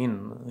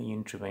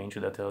 15-inch range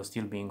that are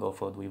still being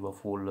offered with a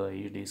full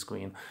HD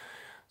screen.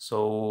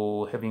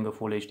 So having a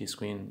full HD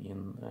screen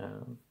in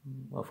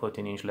a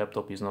 14-inch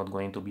laptop is not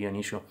going to be an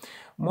issue.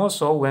 More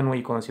so when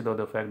we consider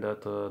the fact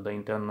that the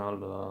internal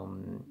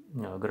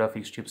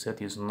graphics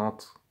chipset is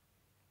not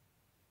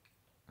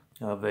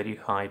a very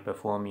high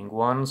performing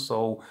one,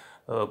 so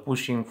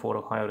pushing for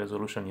a higher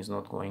resolution is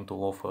not going to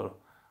offer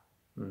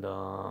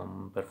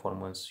the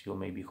performance you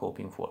may be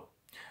hoping for.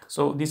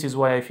 So this is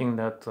why I think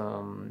that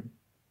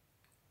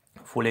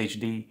full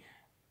HD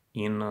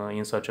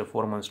in such a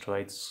format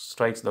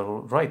strikes the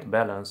right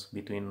balance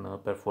between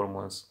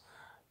performance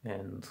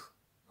and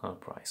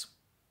price.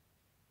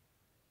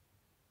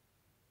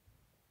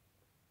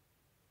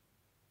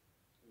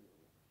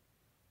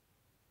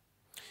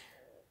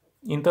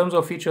 In terms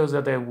of features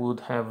that I would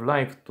have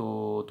liked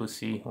to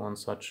see on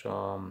such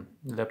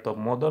laptop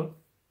model,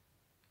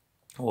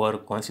 or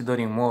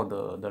considering more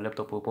the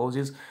laptop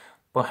proposes,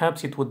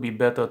 perhaps it would be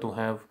better to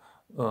have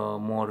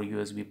more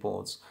USB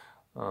ports.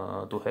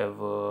 To have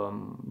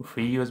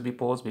 3 USB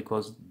ports,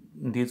 because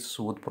this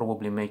would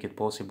probably make it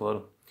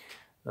possible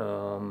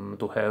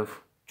to have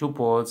 2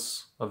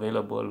 ports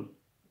available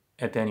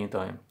at any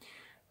time.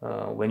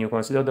 When you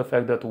consider the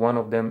fact that one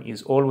of them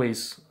is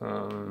always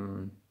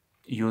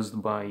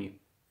used by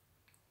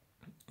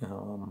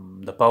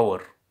the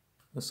power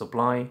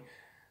supply,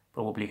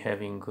 probably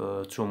having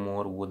 2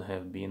 more would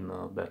have been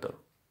better.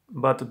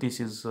 But this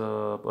is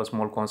a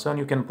small concern.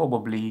 You can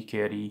probably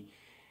carry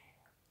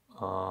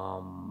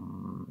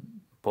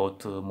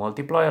port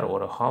multiplier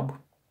or a hub,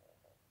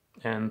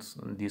 and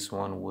this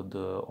one would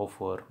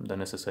offer the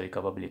necessary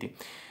capability.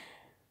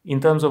 In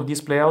terms of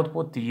display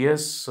output,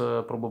 yes,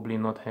 probably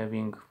not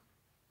having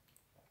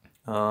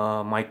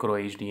micro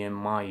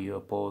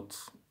HDMI port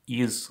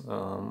is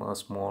a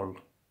small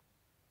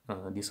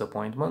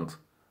disappointment.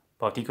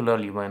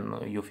 particularly when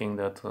you think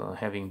that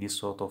having this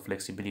sort of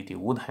flexibility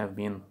would have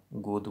been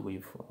good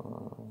with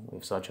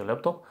such a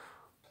laptop.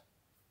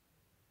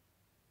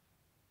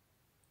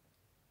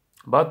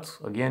 But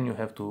again, you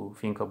have to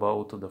think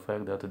about the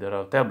fact that there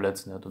are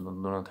tablets that do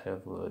not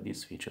have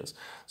these features.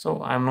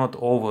 So I'm not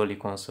overly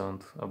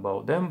concerned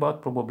about them,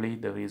 but probably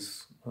there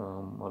is a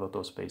lot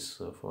of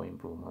space for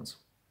improvements.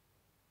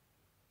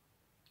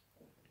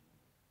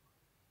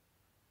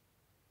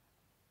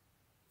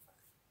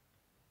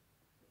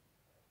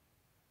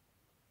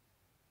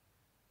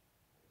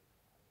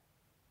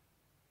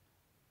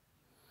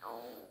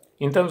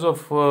 In terms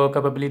of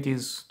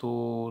capabilities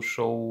to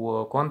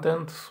show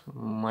content,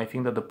 I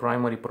think that the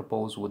primary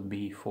purpose would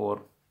be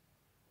for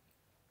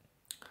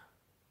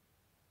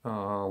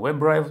web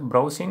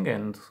browsing,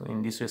 and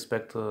in this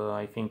respect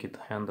I think it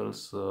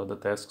handles the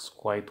tasks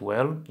quite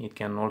well. It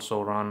can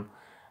also run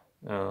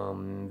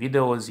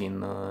videos in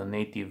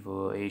native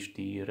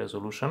HD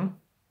resolution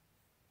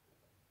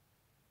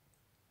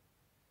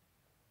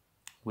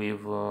with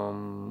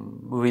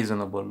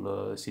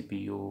reasonable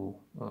CPU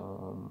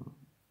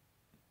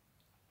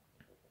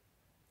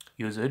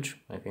usage.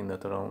 I think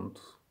that around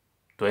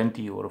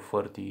 20 or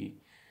 30%.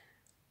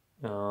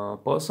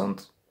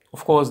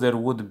 Of course, there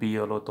would be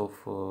a lot of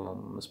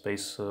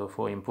space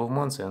for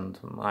improvements, and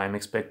I'm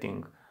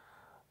expecting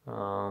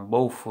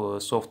both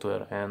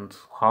software and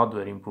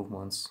hardware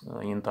improvements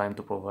in time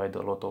to provide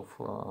a lot of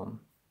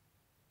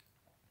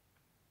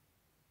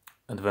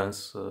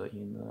advance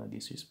in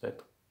this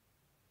respect.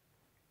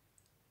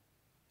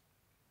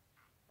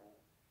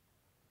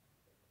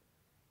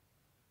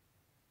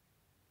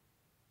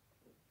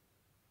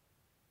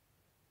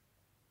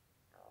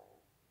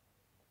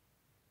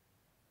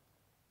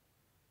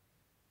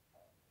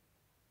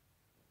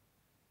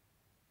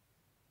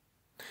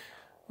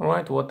 All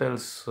right, what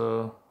else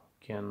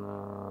can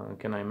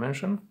I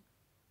mention?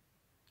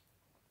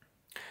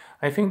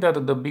 I think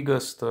that the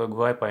biggest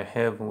gripe I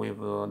have with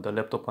the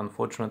laptop,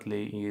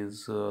 unfortunately,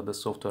 is the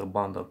software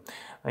bundle.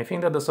 I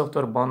think that the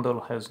software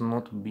bundle has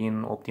not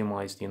been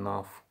optimized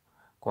enough,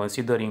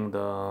 considering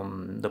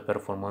the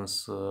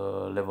performance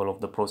level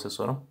of the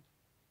processor.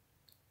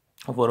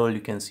 Overall, you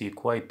can see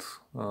quite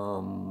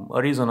a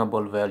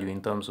reasonable value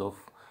in terms of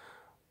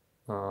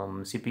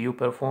CPU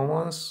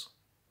performance.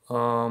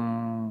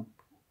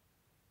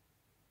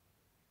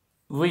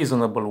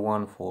 Reasonable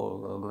one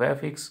for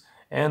graphics,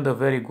 and a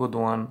very good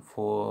one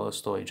for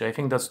storage. I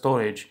think that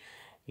storage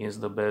is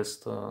the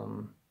best,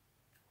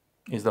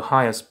 is the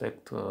highest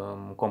spec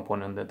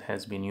component that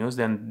has been used,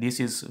 and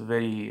this is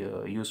very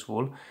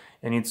useful,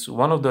 and it's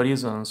one of the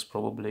reasons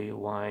probably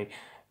why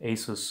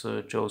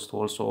ASUS chose to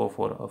also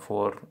offer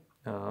for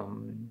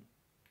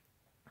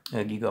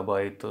a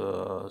gigabyte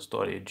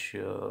storage,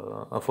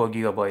 a 4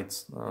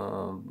 gigabytes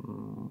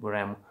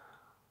RAM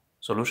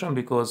solution,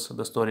 because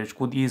the storage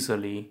could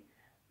easily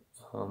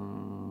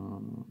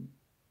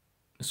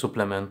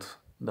supplement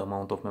the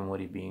amount of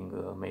memory being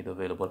made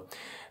available.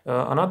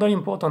 Another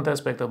important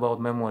aspect about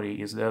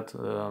memory is that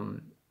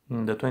the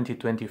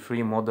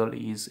 2023 model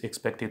is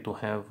expected to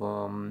have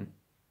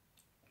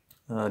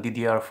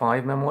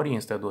DDR5 memory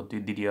instead of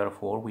the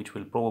DDR4, which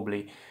will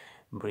probably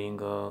bring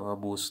a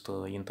boost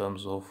in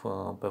terms of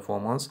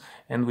performance,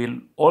 and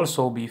will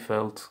also be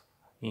felt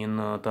in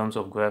terms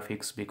of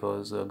graphics,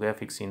 because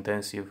graphics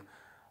intensive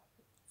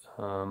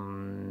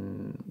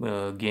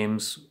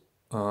games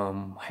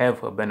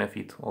have a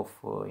benefit of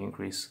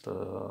increased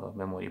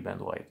memory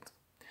bandwidth.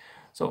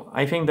 So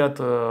I think that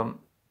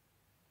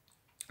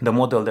the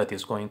model that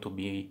is going to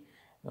be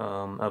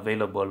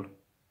available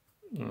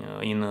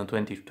in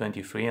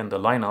 2023 and the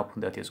lineup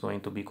that is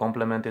going to be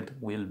complemented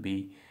will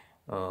be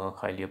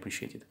highly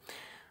appreciated.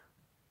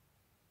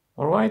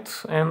 All right,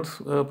 and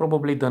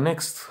probably the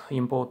next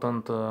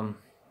important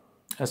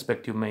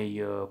aspect you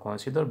may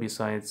consider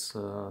besides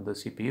the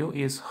CPU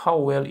is how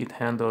well it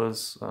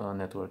handles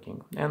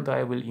networking, and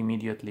I will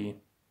immediately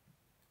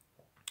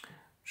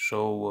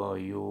show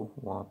you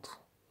what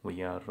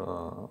we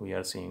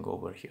are seeing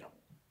over here.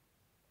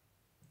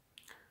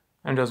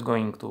 I'm just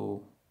going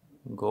to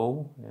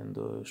go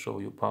and show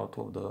you part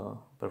of the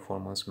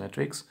performance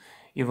metrics,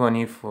 even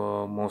if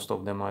most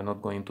of them are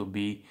not going to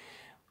be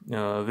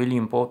really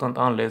important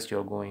unless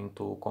you're going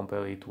to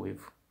compare it with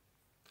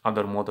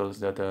other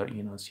models that are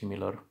in a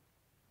similar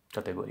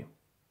category.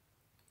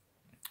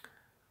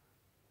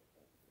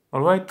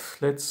 All right,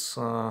 let's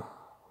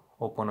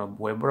open up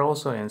web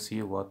browser and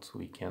see what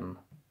we can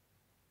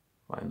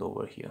find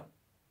over here.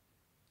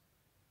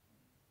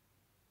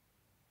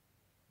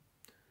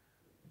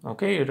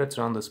 Okay, let's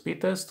run the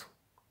speed test.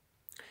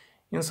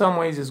 In some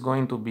ways, it's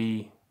going to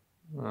be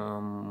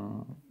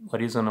a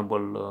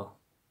reasonable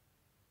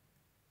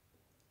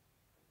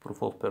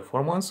proof of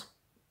performance.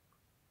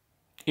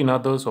 In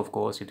others, of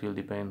course, it will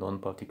depend on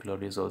particular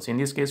results. In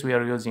this case, we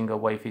are using a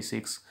Wi-Fi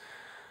 6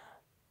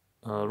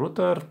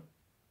 router.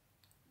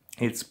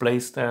 It's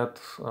placed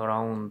at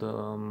around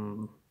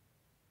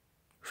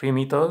 3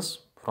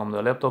 meters from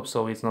the laptop,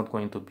 so it's not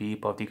going to be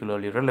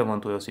particularly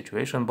relevant to your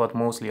situation, but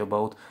mostly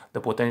about the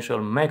potential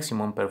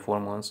maximum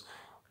performance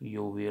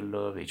you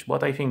will reach.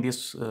 But I think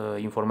this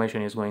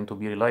information is going to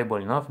be reliable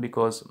enough,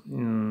 because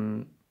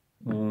when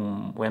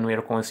we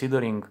are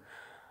considering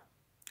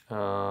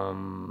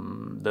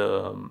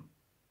the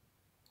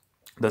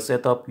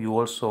setup, you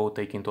also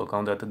take into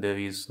account that there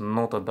is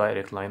not a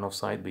direct line of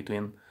sight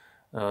between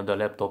the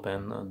laptop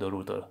and the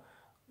router.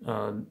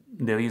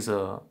 There is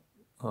a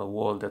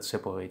wall that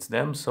separates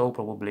them, so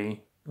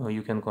probably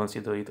you can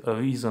consider it a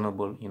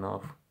reasonable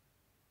enough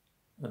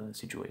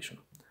situation,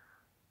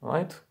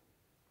 right?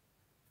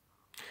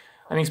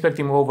 I'm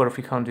expecting over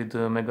 300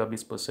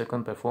 megabits per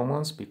second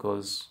performance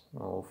because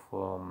of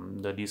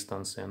the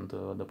distance and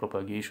the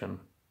propagation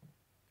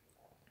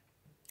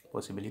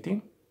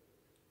possibility.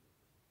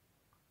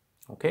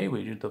 Okay,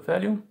 we read the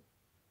value.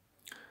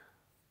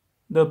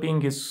 The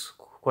ping is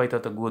quite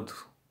at a good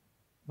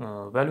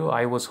value.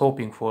 I was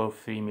hoping for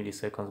 3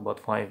 milliseconds, but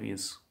 5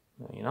 is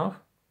enough.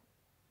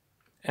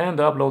 And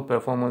the upload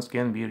performance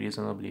can be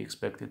reasonably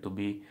expected to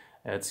be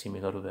at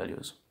similar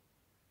values.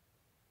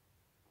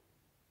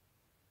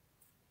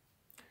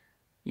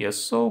 Yes,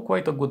 so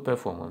quite a good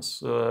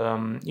performance.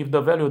 If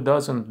the value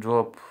doesn't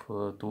drop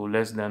to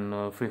less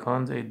than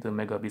 300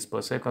 megabits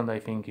per second, I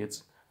think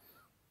it's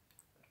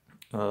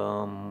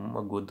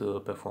a good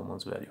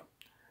performance value.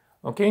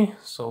 Okay,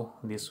 so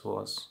this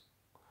was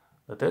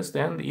the test,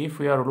 and if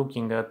we are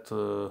looking at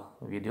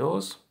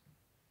videos,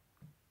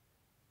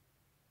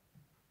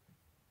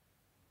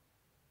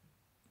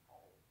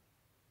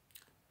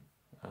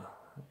 I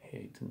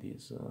hate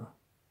these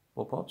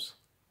pop-ups.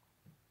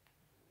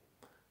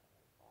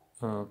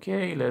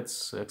 Okay,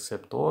 let's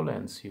accept all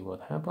and see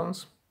what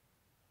happens.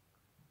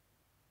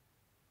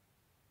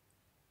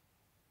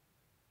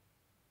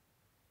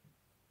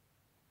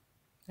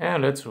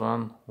 And let's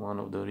run one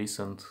of the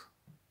recent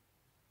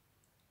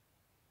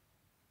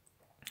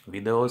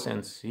videos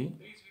and see.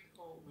 This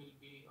video will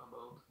be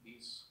about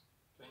this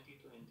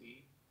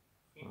 2020.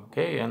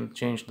 Okay, and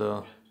change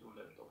the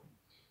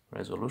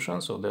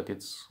resolution so that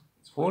it's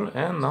full,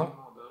 and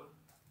now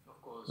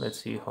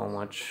let's see how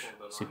much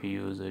CPU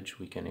usage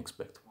we can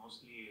expect.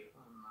 Mostly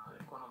an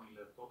economy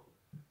laptop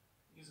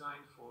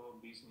designed for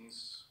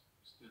business,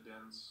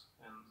 students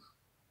and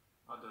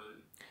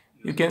other.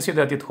 You can see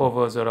that it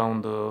hovers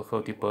around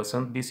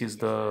 30%. This is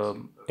the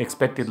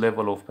expected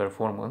level of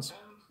performance.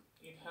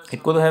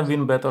 It could have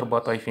been better,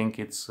 but I think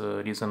it's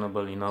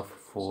reasonable enough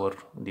for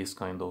this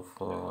kind of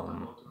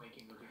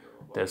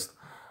test.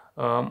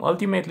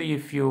 Ultimately,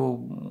 if you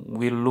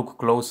will look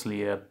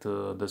closely at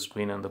the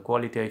screen and the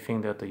quality, I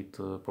think that it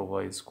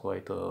provides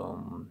quite a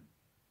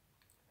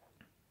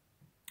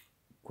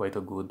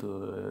good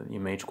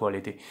image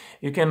quality.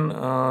 You can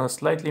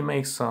slightly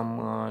make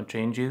some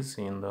changes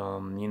in the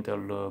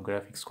Intel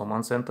Graphics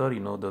Command Center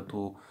in order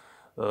to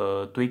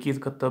tweak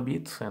it a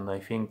bit, and I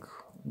think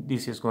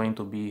this is going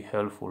to be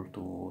helpful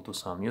to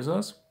some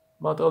users.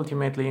 But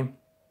ultimately,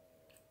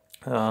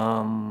 the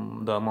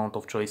amount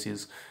of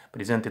choices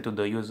presented to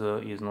the user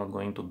is not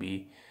going to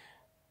be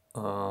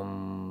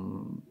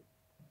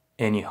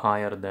any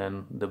higher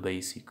than the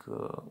basic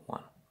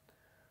one.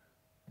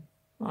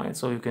 Alright,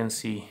 so you can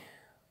see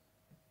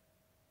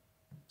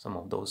some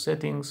of those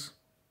settings.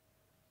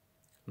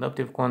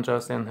 Adaptive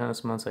contrast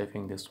enhancements, I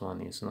think this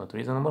one is not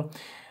reasonable,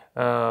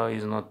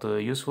 is not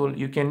useful.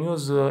 You can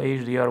use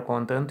HDR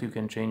content. You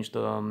can change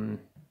the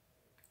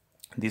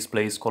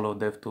display's color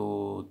depth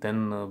to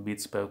 10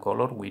 bits per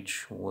color,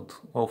 which would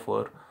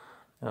offer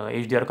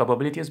HDR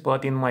capabilities,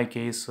 but in my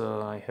case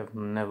I have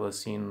never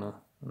seen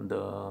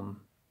the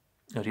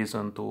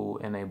reason to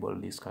enable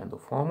this kind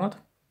of format.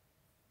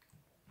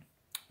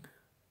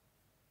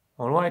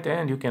 Alright,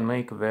 and you can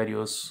make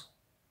various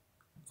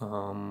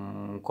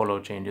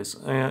color changes.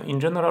 In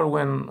general,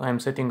 when I'm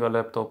setting a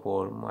laptop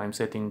or I'm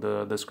setting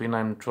the screen,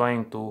 I'm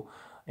trying to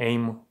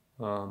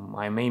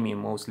I'm aiming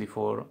mostly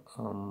for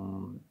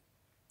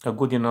a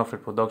good enough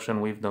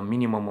reproduction with the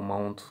minimum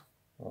amount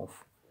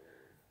of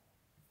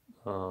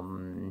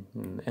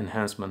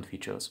enhancement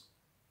features.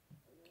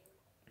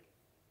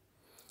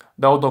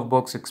 The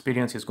out-of-box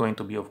experience is going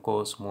to be, of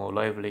course, more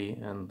lively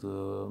and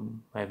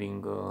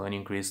having an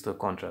increased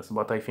contrast,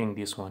 but I think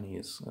this one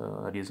is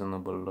a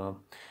reasonable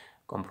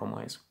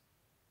compromise.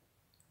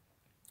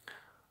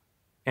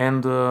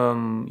 And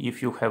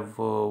if you have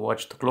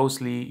watched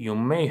closely, you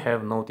may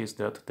have noticed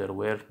that there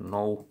were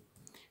no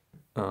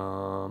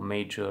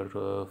major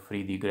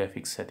 3D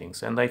graphics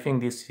settings, and I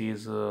think this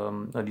is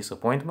a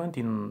disappointment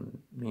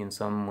in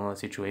some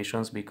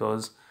situations,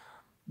 because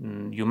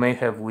you may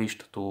have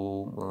wished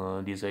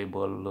to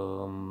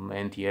disable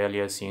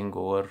anti-aliasing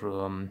or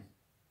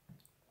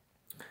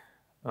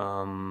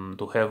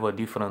to have a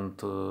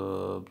different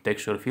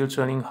texture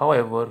filtering.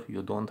 However,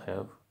 you don't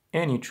have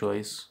any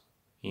choice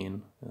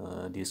in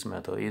this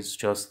matter. It's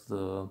just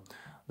the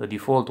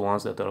default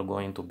ones that are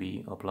going to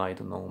be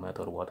applied no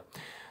matter what.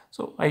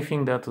 So I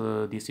think that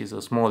this is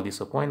a small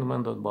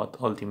disappointment, but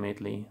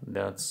ultimately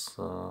that's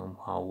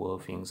how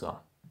things are.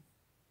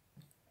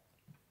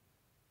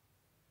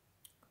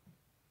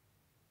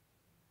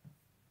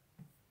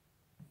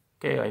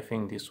 Okay, I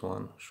think this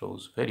one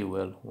shows very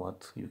well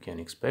what you can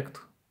expect.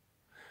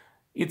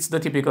 It's the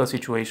typical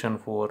situation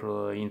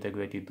for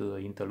integrated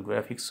Intel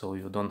graphics, so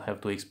you don't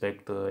have to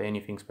expect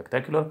anything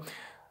spectacular.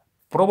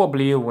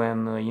 Probably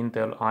when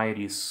Intel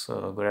Iris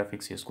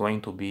graphics is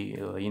going to be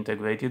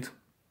integrated,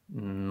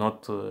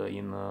 not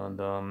in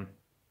the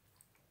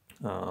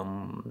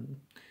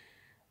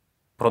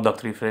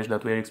product refresh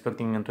that we're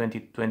expecting in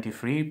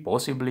 2023,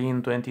 possibly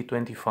in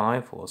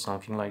 2025 or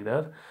something like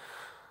that.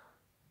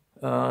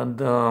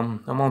 The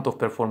amount of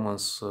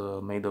performance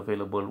made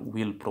available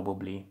will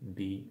probably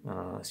be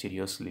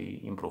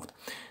seriously improved.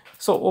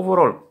 So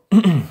overall,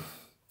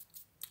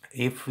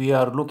 if we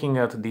are looking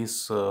at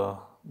this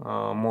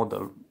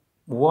model,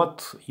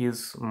 what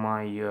is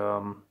my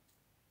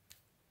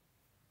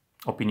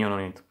opinion on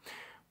it?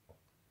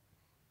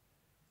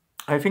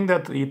 I think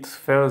that it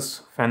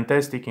fares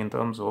fantastic in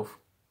terms of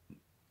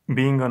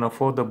being an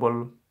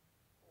affordable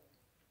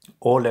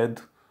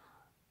OLED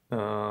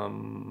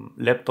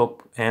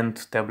laptop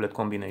and tablet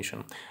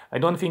combination. I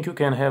don't think you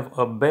can have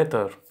a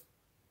better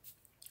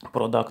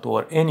product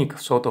or any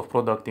sort of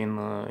product in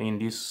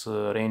this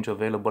range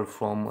available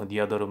from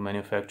the other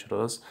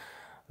manufacturers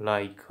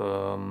like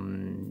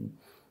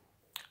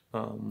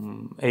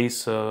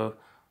Acer,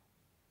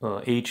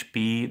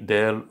 HP,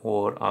 Dell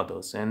or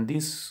others, and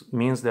this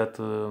means that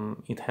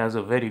it has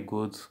a very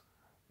good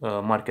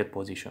market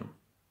position.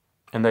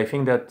 And I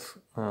think that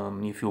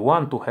if you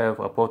want to have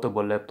a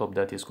portable laptop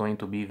that is going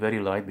to be very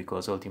light,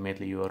 because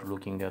ultimately you are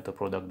looking at a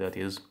product that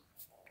is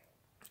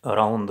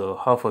around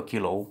half a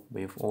kilo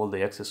with all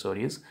the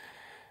accessories,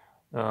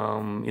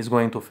 is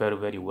going to fare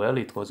very well.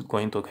 It was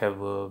going to have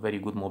very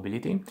good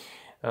mobility.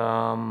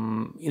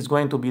 It's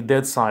going to be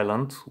dead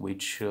silent,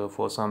 which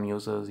for some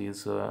users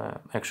is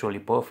actually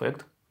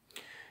perfect.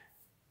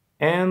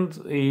 And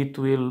it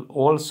will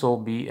also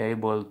be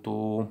able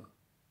to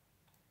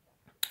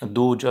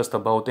do just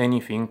about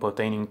anything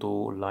pertaining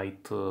to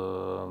light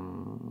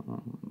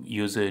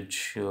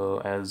usage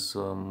as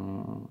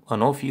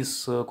an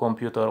office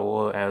computer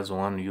or as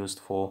one used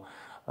for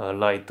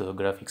light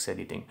graphics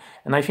editing.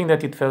 And I think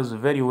that it fares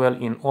very well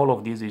in all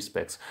of these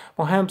respects.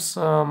 Perhaps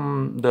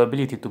the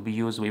ability to be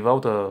used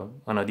without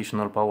an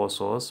additional power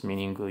source,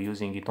 meaning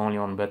using it only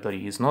on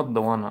battery, is not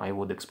the one I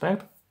would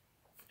expect.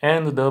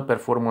 And the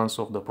performance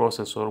of the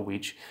processor,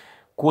 which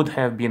could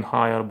have been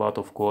higher, but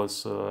of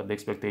course the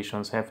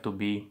expectations have to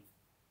be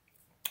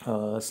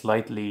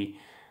slightly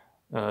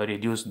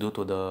reduced due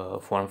to the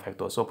form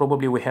factor. So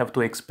probably we have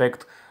to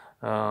expect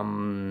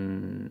the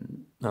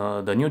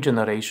new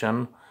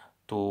generation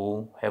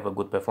to have a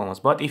good performance.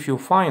 But if you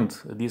find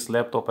this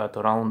laptop at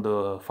around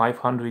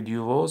 500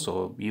 euros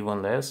or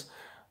even less,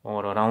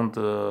 or around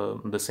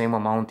the same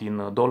amount in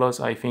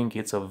dollars, I think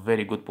it's a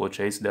very good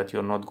purchase that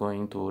you're not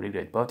going to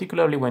regret,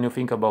 particularly when you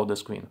think about the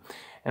screen.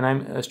 And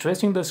I'm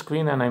stressing the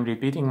screen, and I'm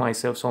repeating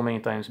myself so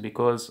many times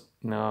because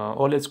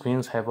OLED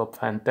screens have a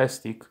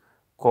fantastic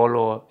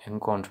color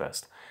and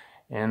contrast.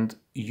 And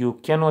you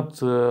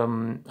cannot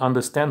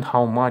understand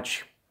how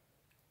much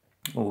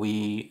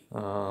we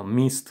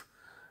missed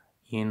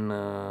in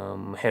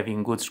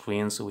having good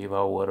screens with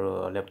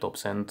our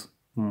laptops. And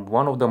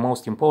one of the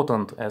most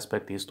important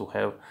aspects is to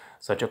have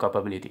such a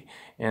capability.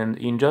 And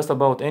in just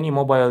about any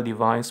mobile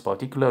device,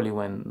 particularly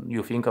when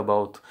you think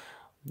about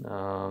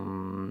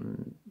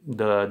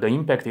the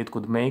impact it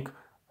could make,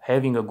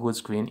 having a good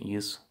screen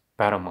is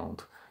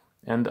paramount.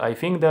 And I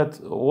think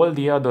that all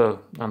the other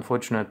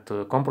unfortunate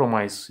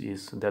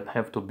compromises that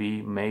have to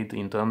be made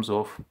in terms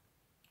of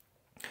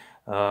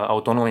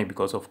autonomy,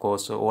 because of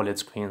course OLED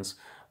screens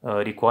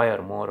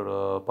require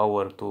more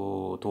power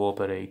to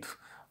operate,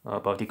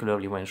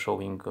 particularly when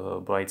showing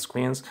bright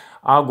screens,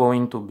 are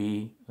going to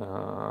be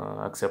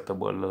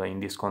acceptable in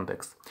this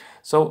context.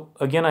 So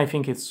again, I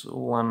think it's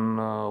one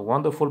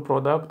wonderful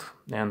product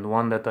and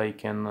one that I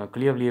can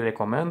clearly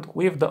recommend,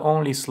 with the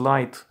only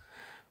slight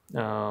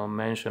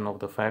mention of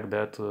the fact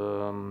that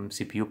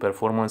CPU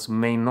performance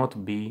may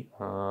not be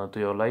to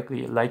your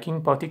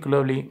liking,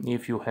 particularly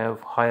if you have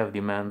higher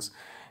demands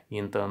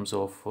in terms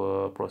of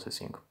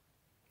processing.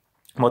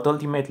 But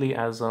ultimately,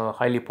 as a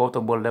highly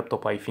portable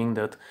laptop, I think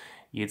that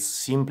it's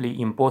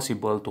simply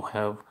impossible to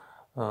have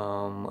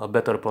a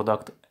better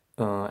product,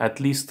 at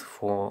least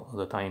for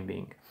the time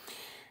being.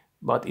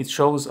 But it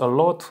shows a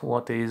lot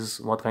what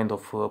kind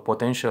of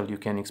potential you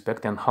can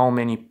expect, and how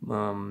many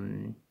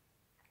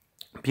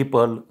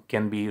people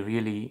can be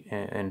really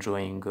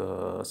enjoying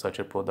such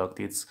a product.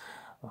 It's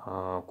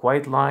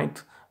quite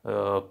light,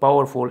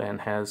 powerful, and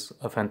has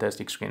a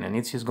fantastic screen, and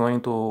it is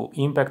going to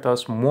impact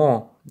us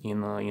more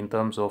in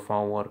terms of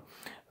our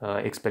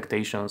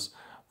expectations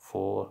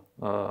for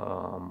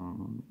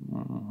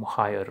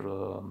higher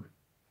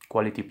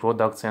quality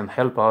products, and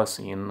help us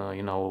in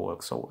our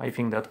work. So I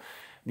think that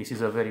this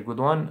is a very good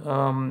one,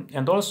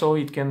 and also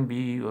it can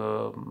be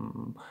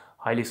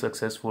highly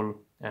successful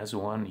as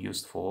one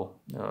used for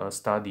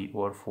study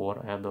or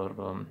for other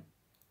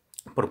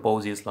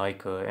purposes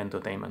like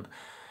entertainment.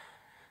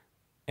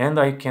 And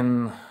I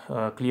can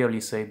clearly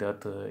say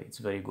that it's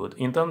very good.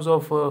 In terms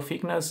of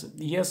thickness,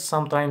 yes,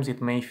 sometimes it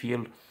may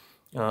feel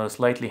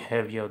slightly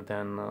heavier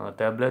than a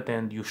tablet,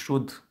 and you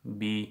should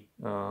be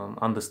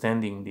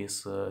understanding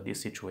this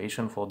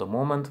situation for the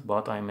moment,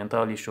 but I'm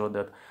entirely sure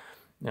that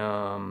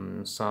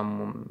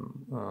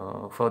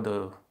some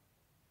further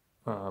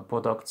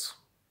products,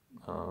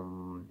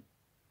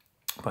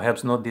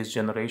 perhaps not this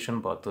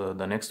generation, but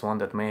the next one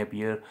that may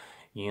appear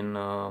in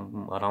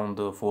around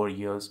 4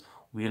 years,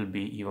 will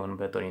be even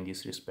better in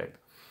this respect.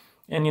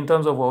 And in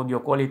terms of audio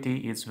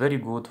quality, it's very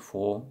good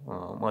for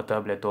a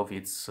tablet of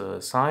its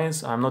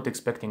size. I'm not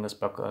expecting a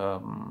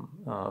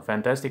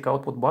fantastic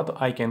output,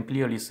 but I can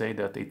clearly say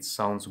that it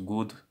sounds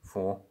good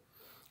for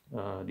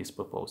this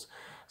purpose.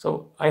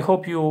 So I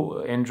hope you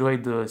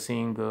enjoyed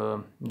seeing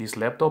this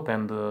laptop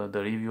and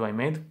the review I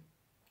made.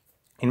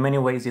 In many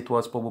ways, it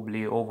was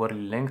probably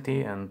overly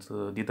lengthy and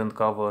didn't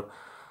cover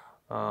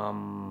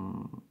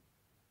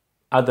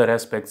other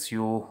aspects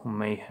you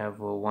may have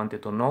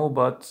wanted to know,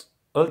 but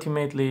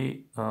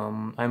ultimately,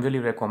 I'm really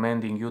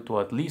recommending you to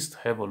at least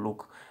have a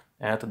look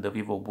at the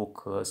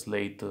VivoBook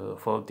Slate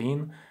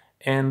 14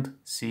 and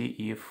see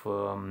if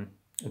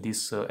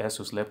this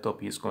ASUS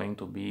laptop is going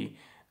to be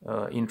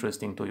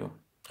interesting to you.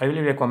 I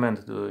really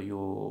recommend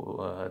you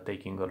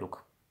taking a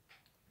look,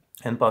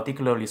 and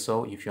particularly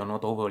so if you're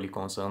not overly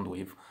concerned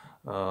with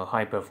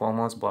high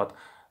performance, but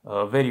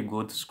a very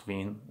good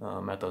screen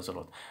matters a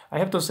lot. I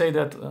have to say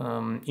that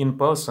in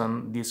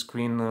person, this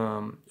screen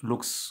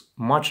looks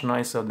much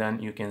nicer than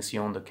you can see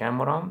on the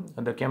camera.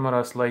 The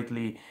camera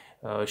slightly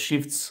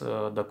shifts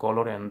the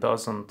color and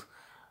doesn't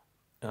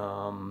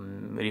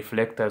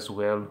reflect as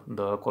well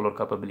the color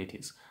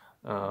capabilities.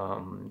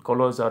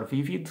 Colors are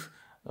vivid,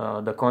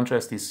 the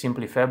contrast is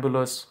simply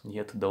fabulous,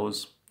 yet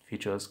those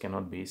features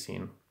cannot be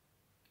seen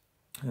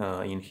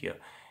in here.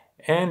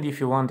 And if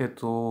you wanted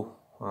to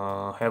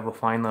have a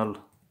final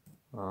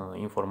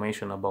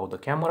information about the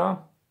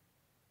camera,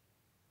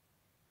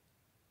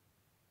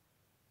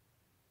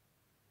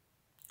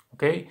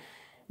 okay,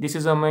 this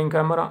is a main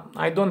camera.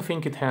 I don't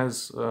think it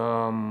has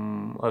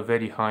a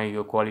very high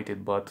quality,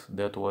 but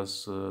that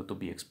was to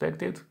be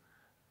expected.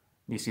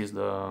 This is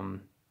the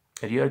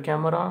rear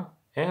camera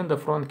and the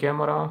front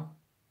camera.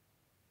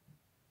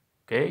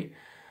 Okay,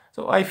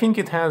 so I think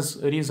it has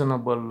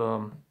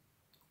reasonable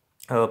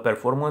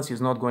performance. Is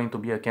not going to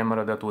be a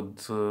camera that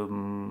would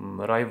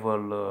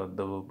rival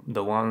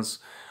the ones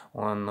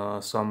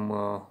on some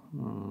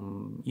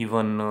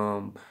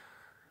even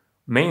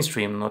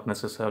mainstream, not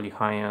necessarily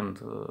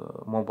high-end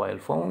mobile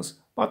phones,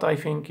 but I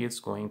think it's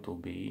going to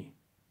be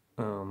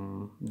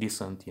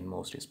decent in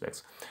most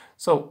respects.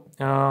 So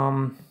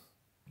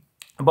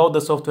about the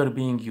software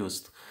being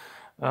used,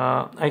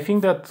 I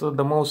think that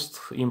the most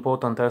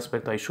important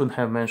aspect I should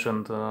have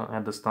mentioned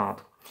at the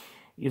start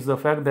is the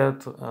fact that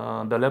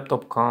the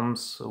laptop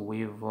comes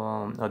with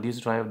a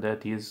disk drive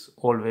that is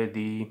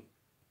already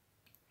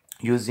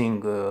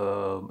using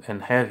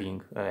and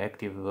having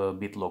active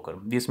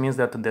BitLocker. This means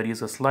that there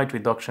is a slight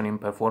reduction in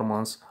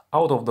performance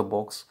out of the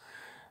box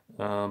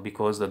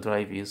because the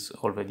drive is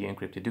already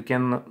encrypted. You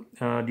can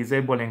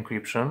disable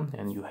encryption,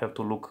 and you have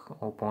to look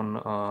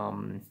upon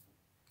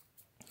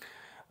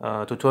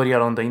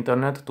tutorial on the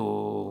internet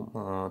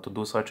to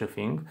do such a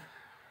thing.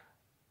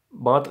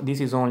 But this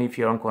is only if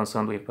you're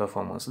concerned with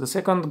performance. The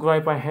second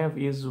gripe I have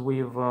is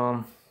with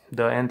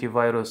the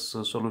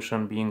antivirus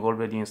solution being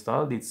already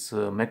installed. It's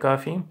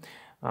McAfee.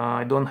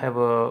 I don't have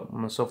a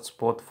soft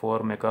spot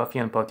for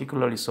McAfee, and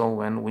particularly so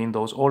when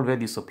Windows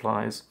already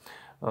supplies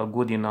a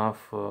good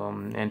enough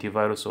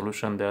antivirus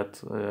solution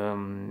that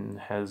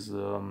has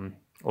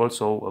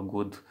also a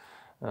good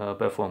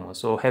performance.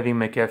 So having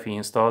McAfee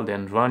installed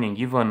and running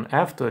even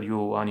after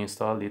you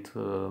uninstall it,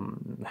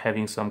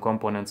 having some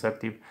components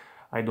active,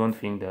 I don't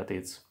think that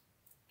it's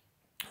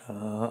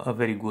a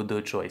very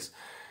good choice.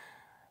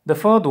 The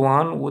third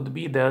one would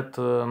be that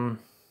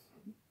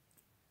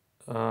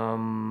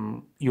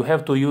you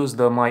have to use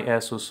the My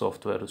ASUS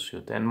software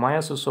suite, and My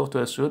ASUS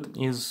software suite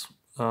is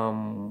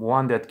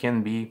one that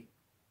can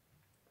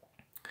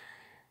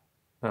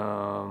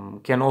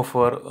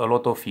offer a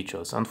lot of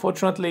features.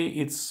 Unfortunately,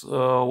 it's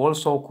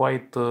also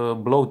quite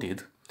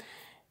bloated,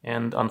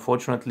 and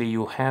unfortunately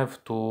you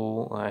have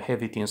to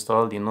have it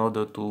installed in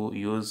order to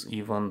use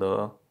even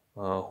the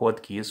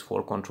hotkeys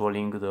for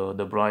controlling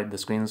the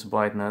screen's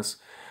brightness,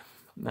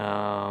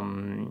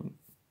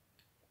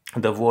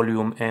 the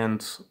volume,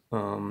 and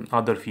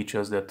other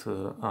features that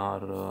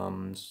are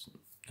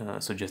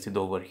suggested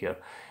over here.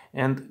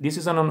 And this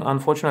is an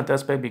unfortunate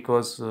aspect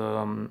because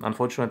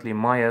unfortunately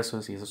My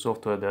ASUS is a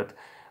software that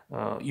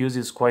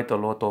uses quite a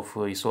lot of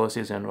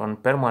resources and run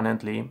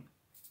permanently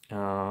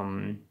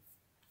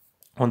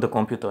on the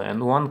computer,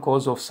 and one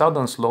cause of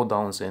sudden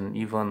slowdowns and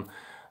even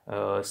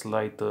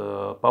slight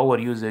power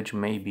usage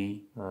may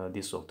be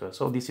this software.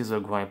 So this is a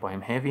gripe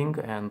I'm having,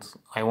 and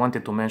I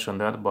wanted to mention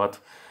that, but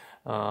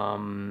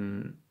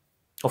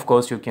of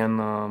course you can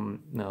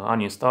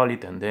uninstall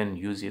it and then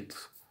use it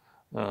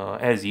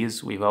as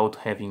is without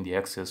having the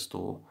access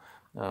to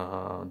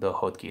the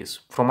hotkeys.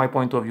 From my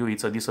point of view,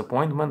 it's a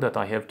disappointment that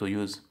I have to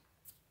use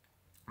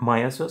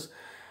My ASUS,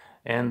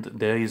 and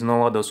there is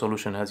no other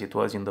solution as it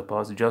was in the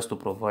past, just to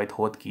provide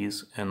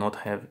hotkeys and not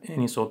have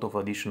any sort of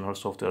additional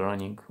software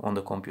running on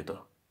the computer.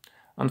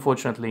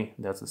 Unfortunately,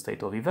 that's the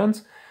state of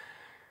events.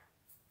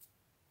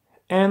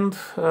 And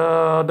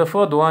the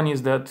third one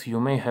is that you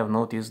may have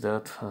noticed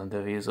that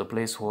there is a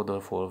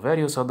placeholder for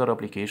various other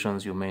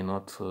applications you may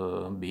not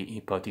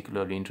be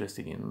particularly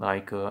interested in,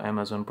 like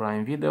Amazon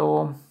Prime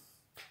Video,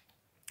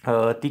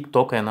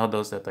 TikTok, and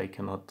others that I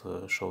cannot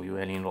show you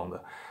any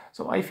longer.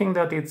 So I think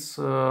that it's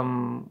a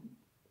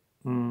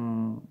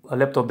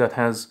laptop that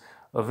has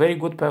a very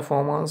good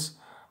performance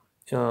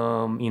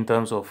in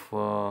terms of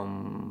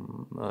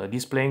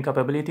displaying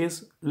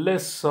capabilities,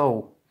 less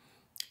so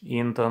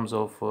in terms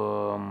of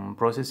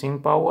processing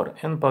power,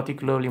 and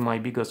particularly my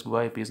biggest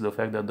gripe is the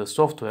fact that the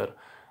software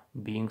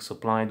being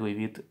supplied with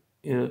it,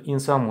 in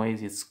some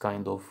ways it's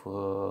kind of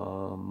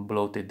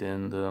bloated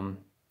and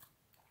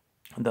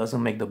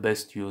doesn't make the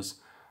best use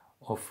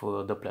of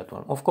the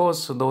platform. Of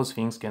course, those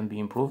things can be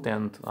improved,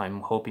 and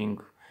I'm hoping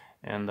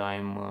and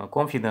I'm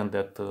confident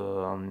that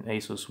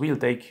ASUS will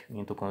take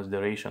into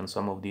consideration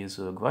some of these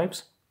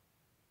gripes.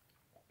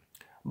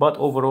 But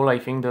overall, I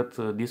think that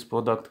this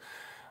product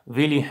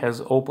really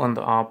has opened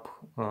up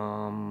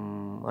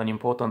an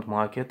important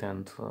market,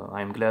 and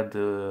I'm glad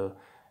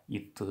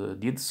it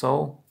did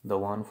so. The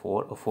one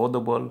for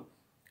affordable,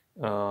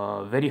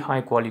 very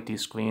high quality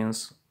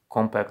screens,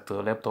 compact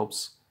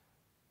laptops,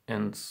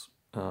 and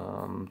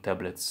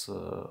tablets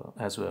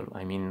as well.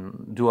 I mean,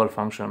 dual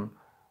function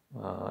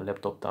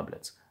laptop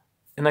tablets.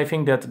 And I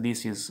think that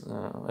this is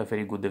a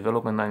very good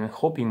development. I'm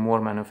hoping more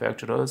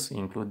manufacturers,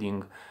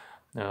 including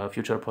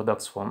future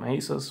products from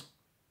ASUS,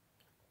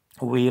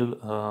 will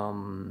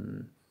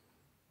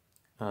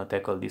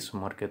tackle this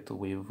market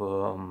with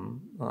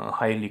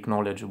highly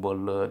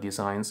knowledgeable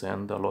designs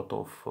and a lot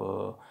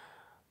of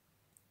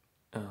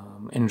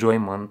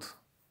enjoyment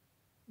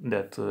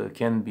that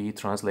can be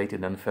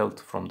translated and felt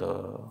from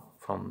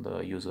the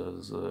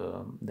users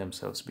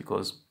themselves,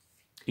 because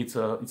it's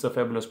a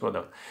fabulous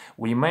product.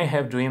 We may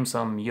have dreamed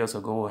some years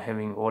ago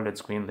having OLED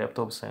screen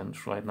laptops, and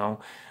right now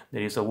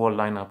there is a whole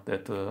lineup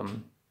that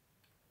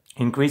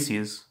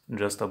increases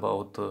just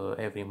about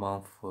every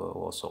month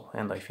or so,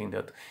 and I think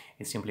that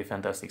it's simply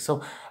fantastic.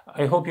 So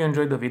I hope you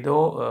enjoyed the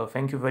video.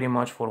 Thank you very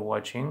much for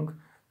watching,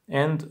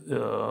 and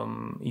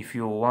if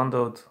you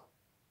wondered,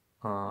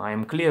 I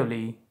am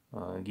clearly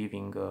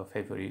giving a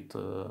favorite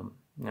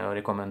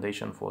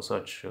recommendation for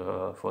such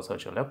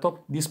a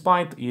laptop,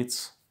 despite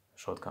its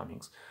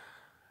shortcomings.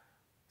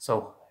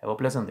 So have a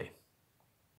pleasant day.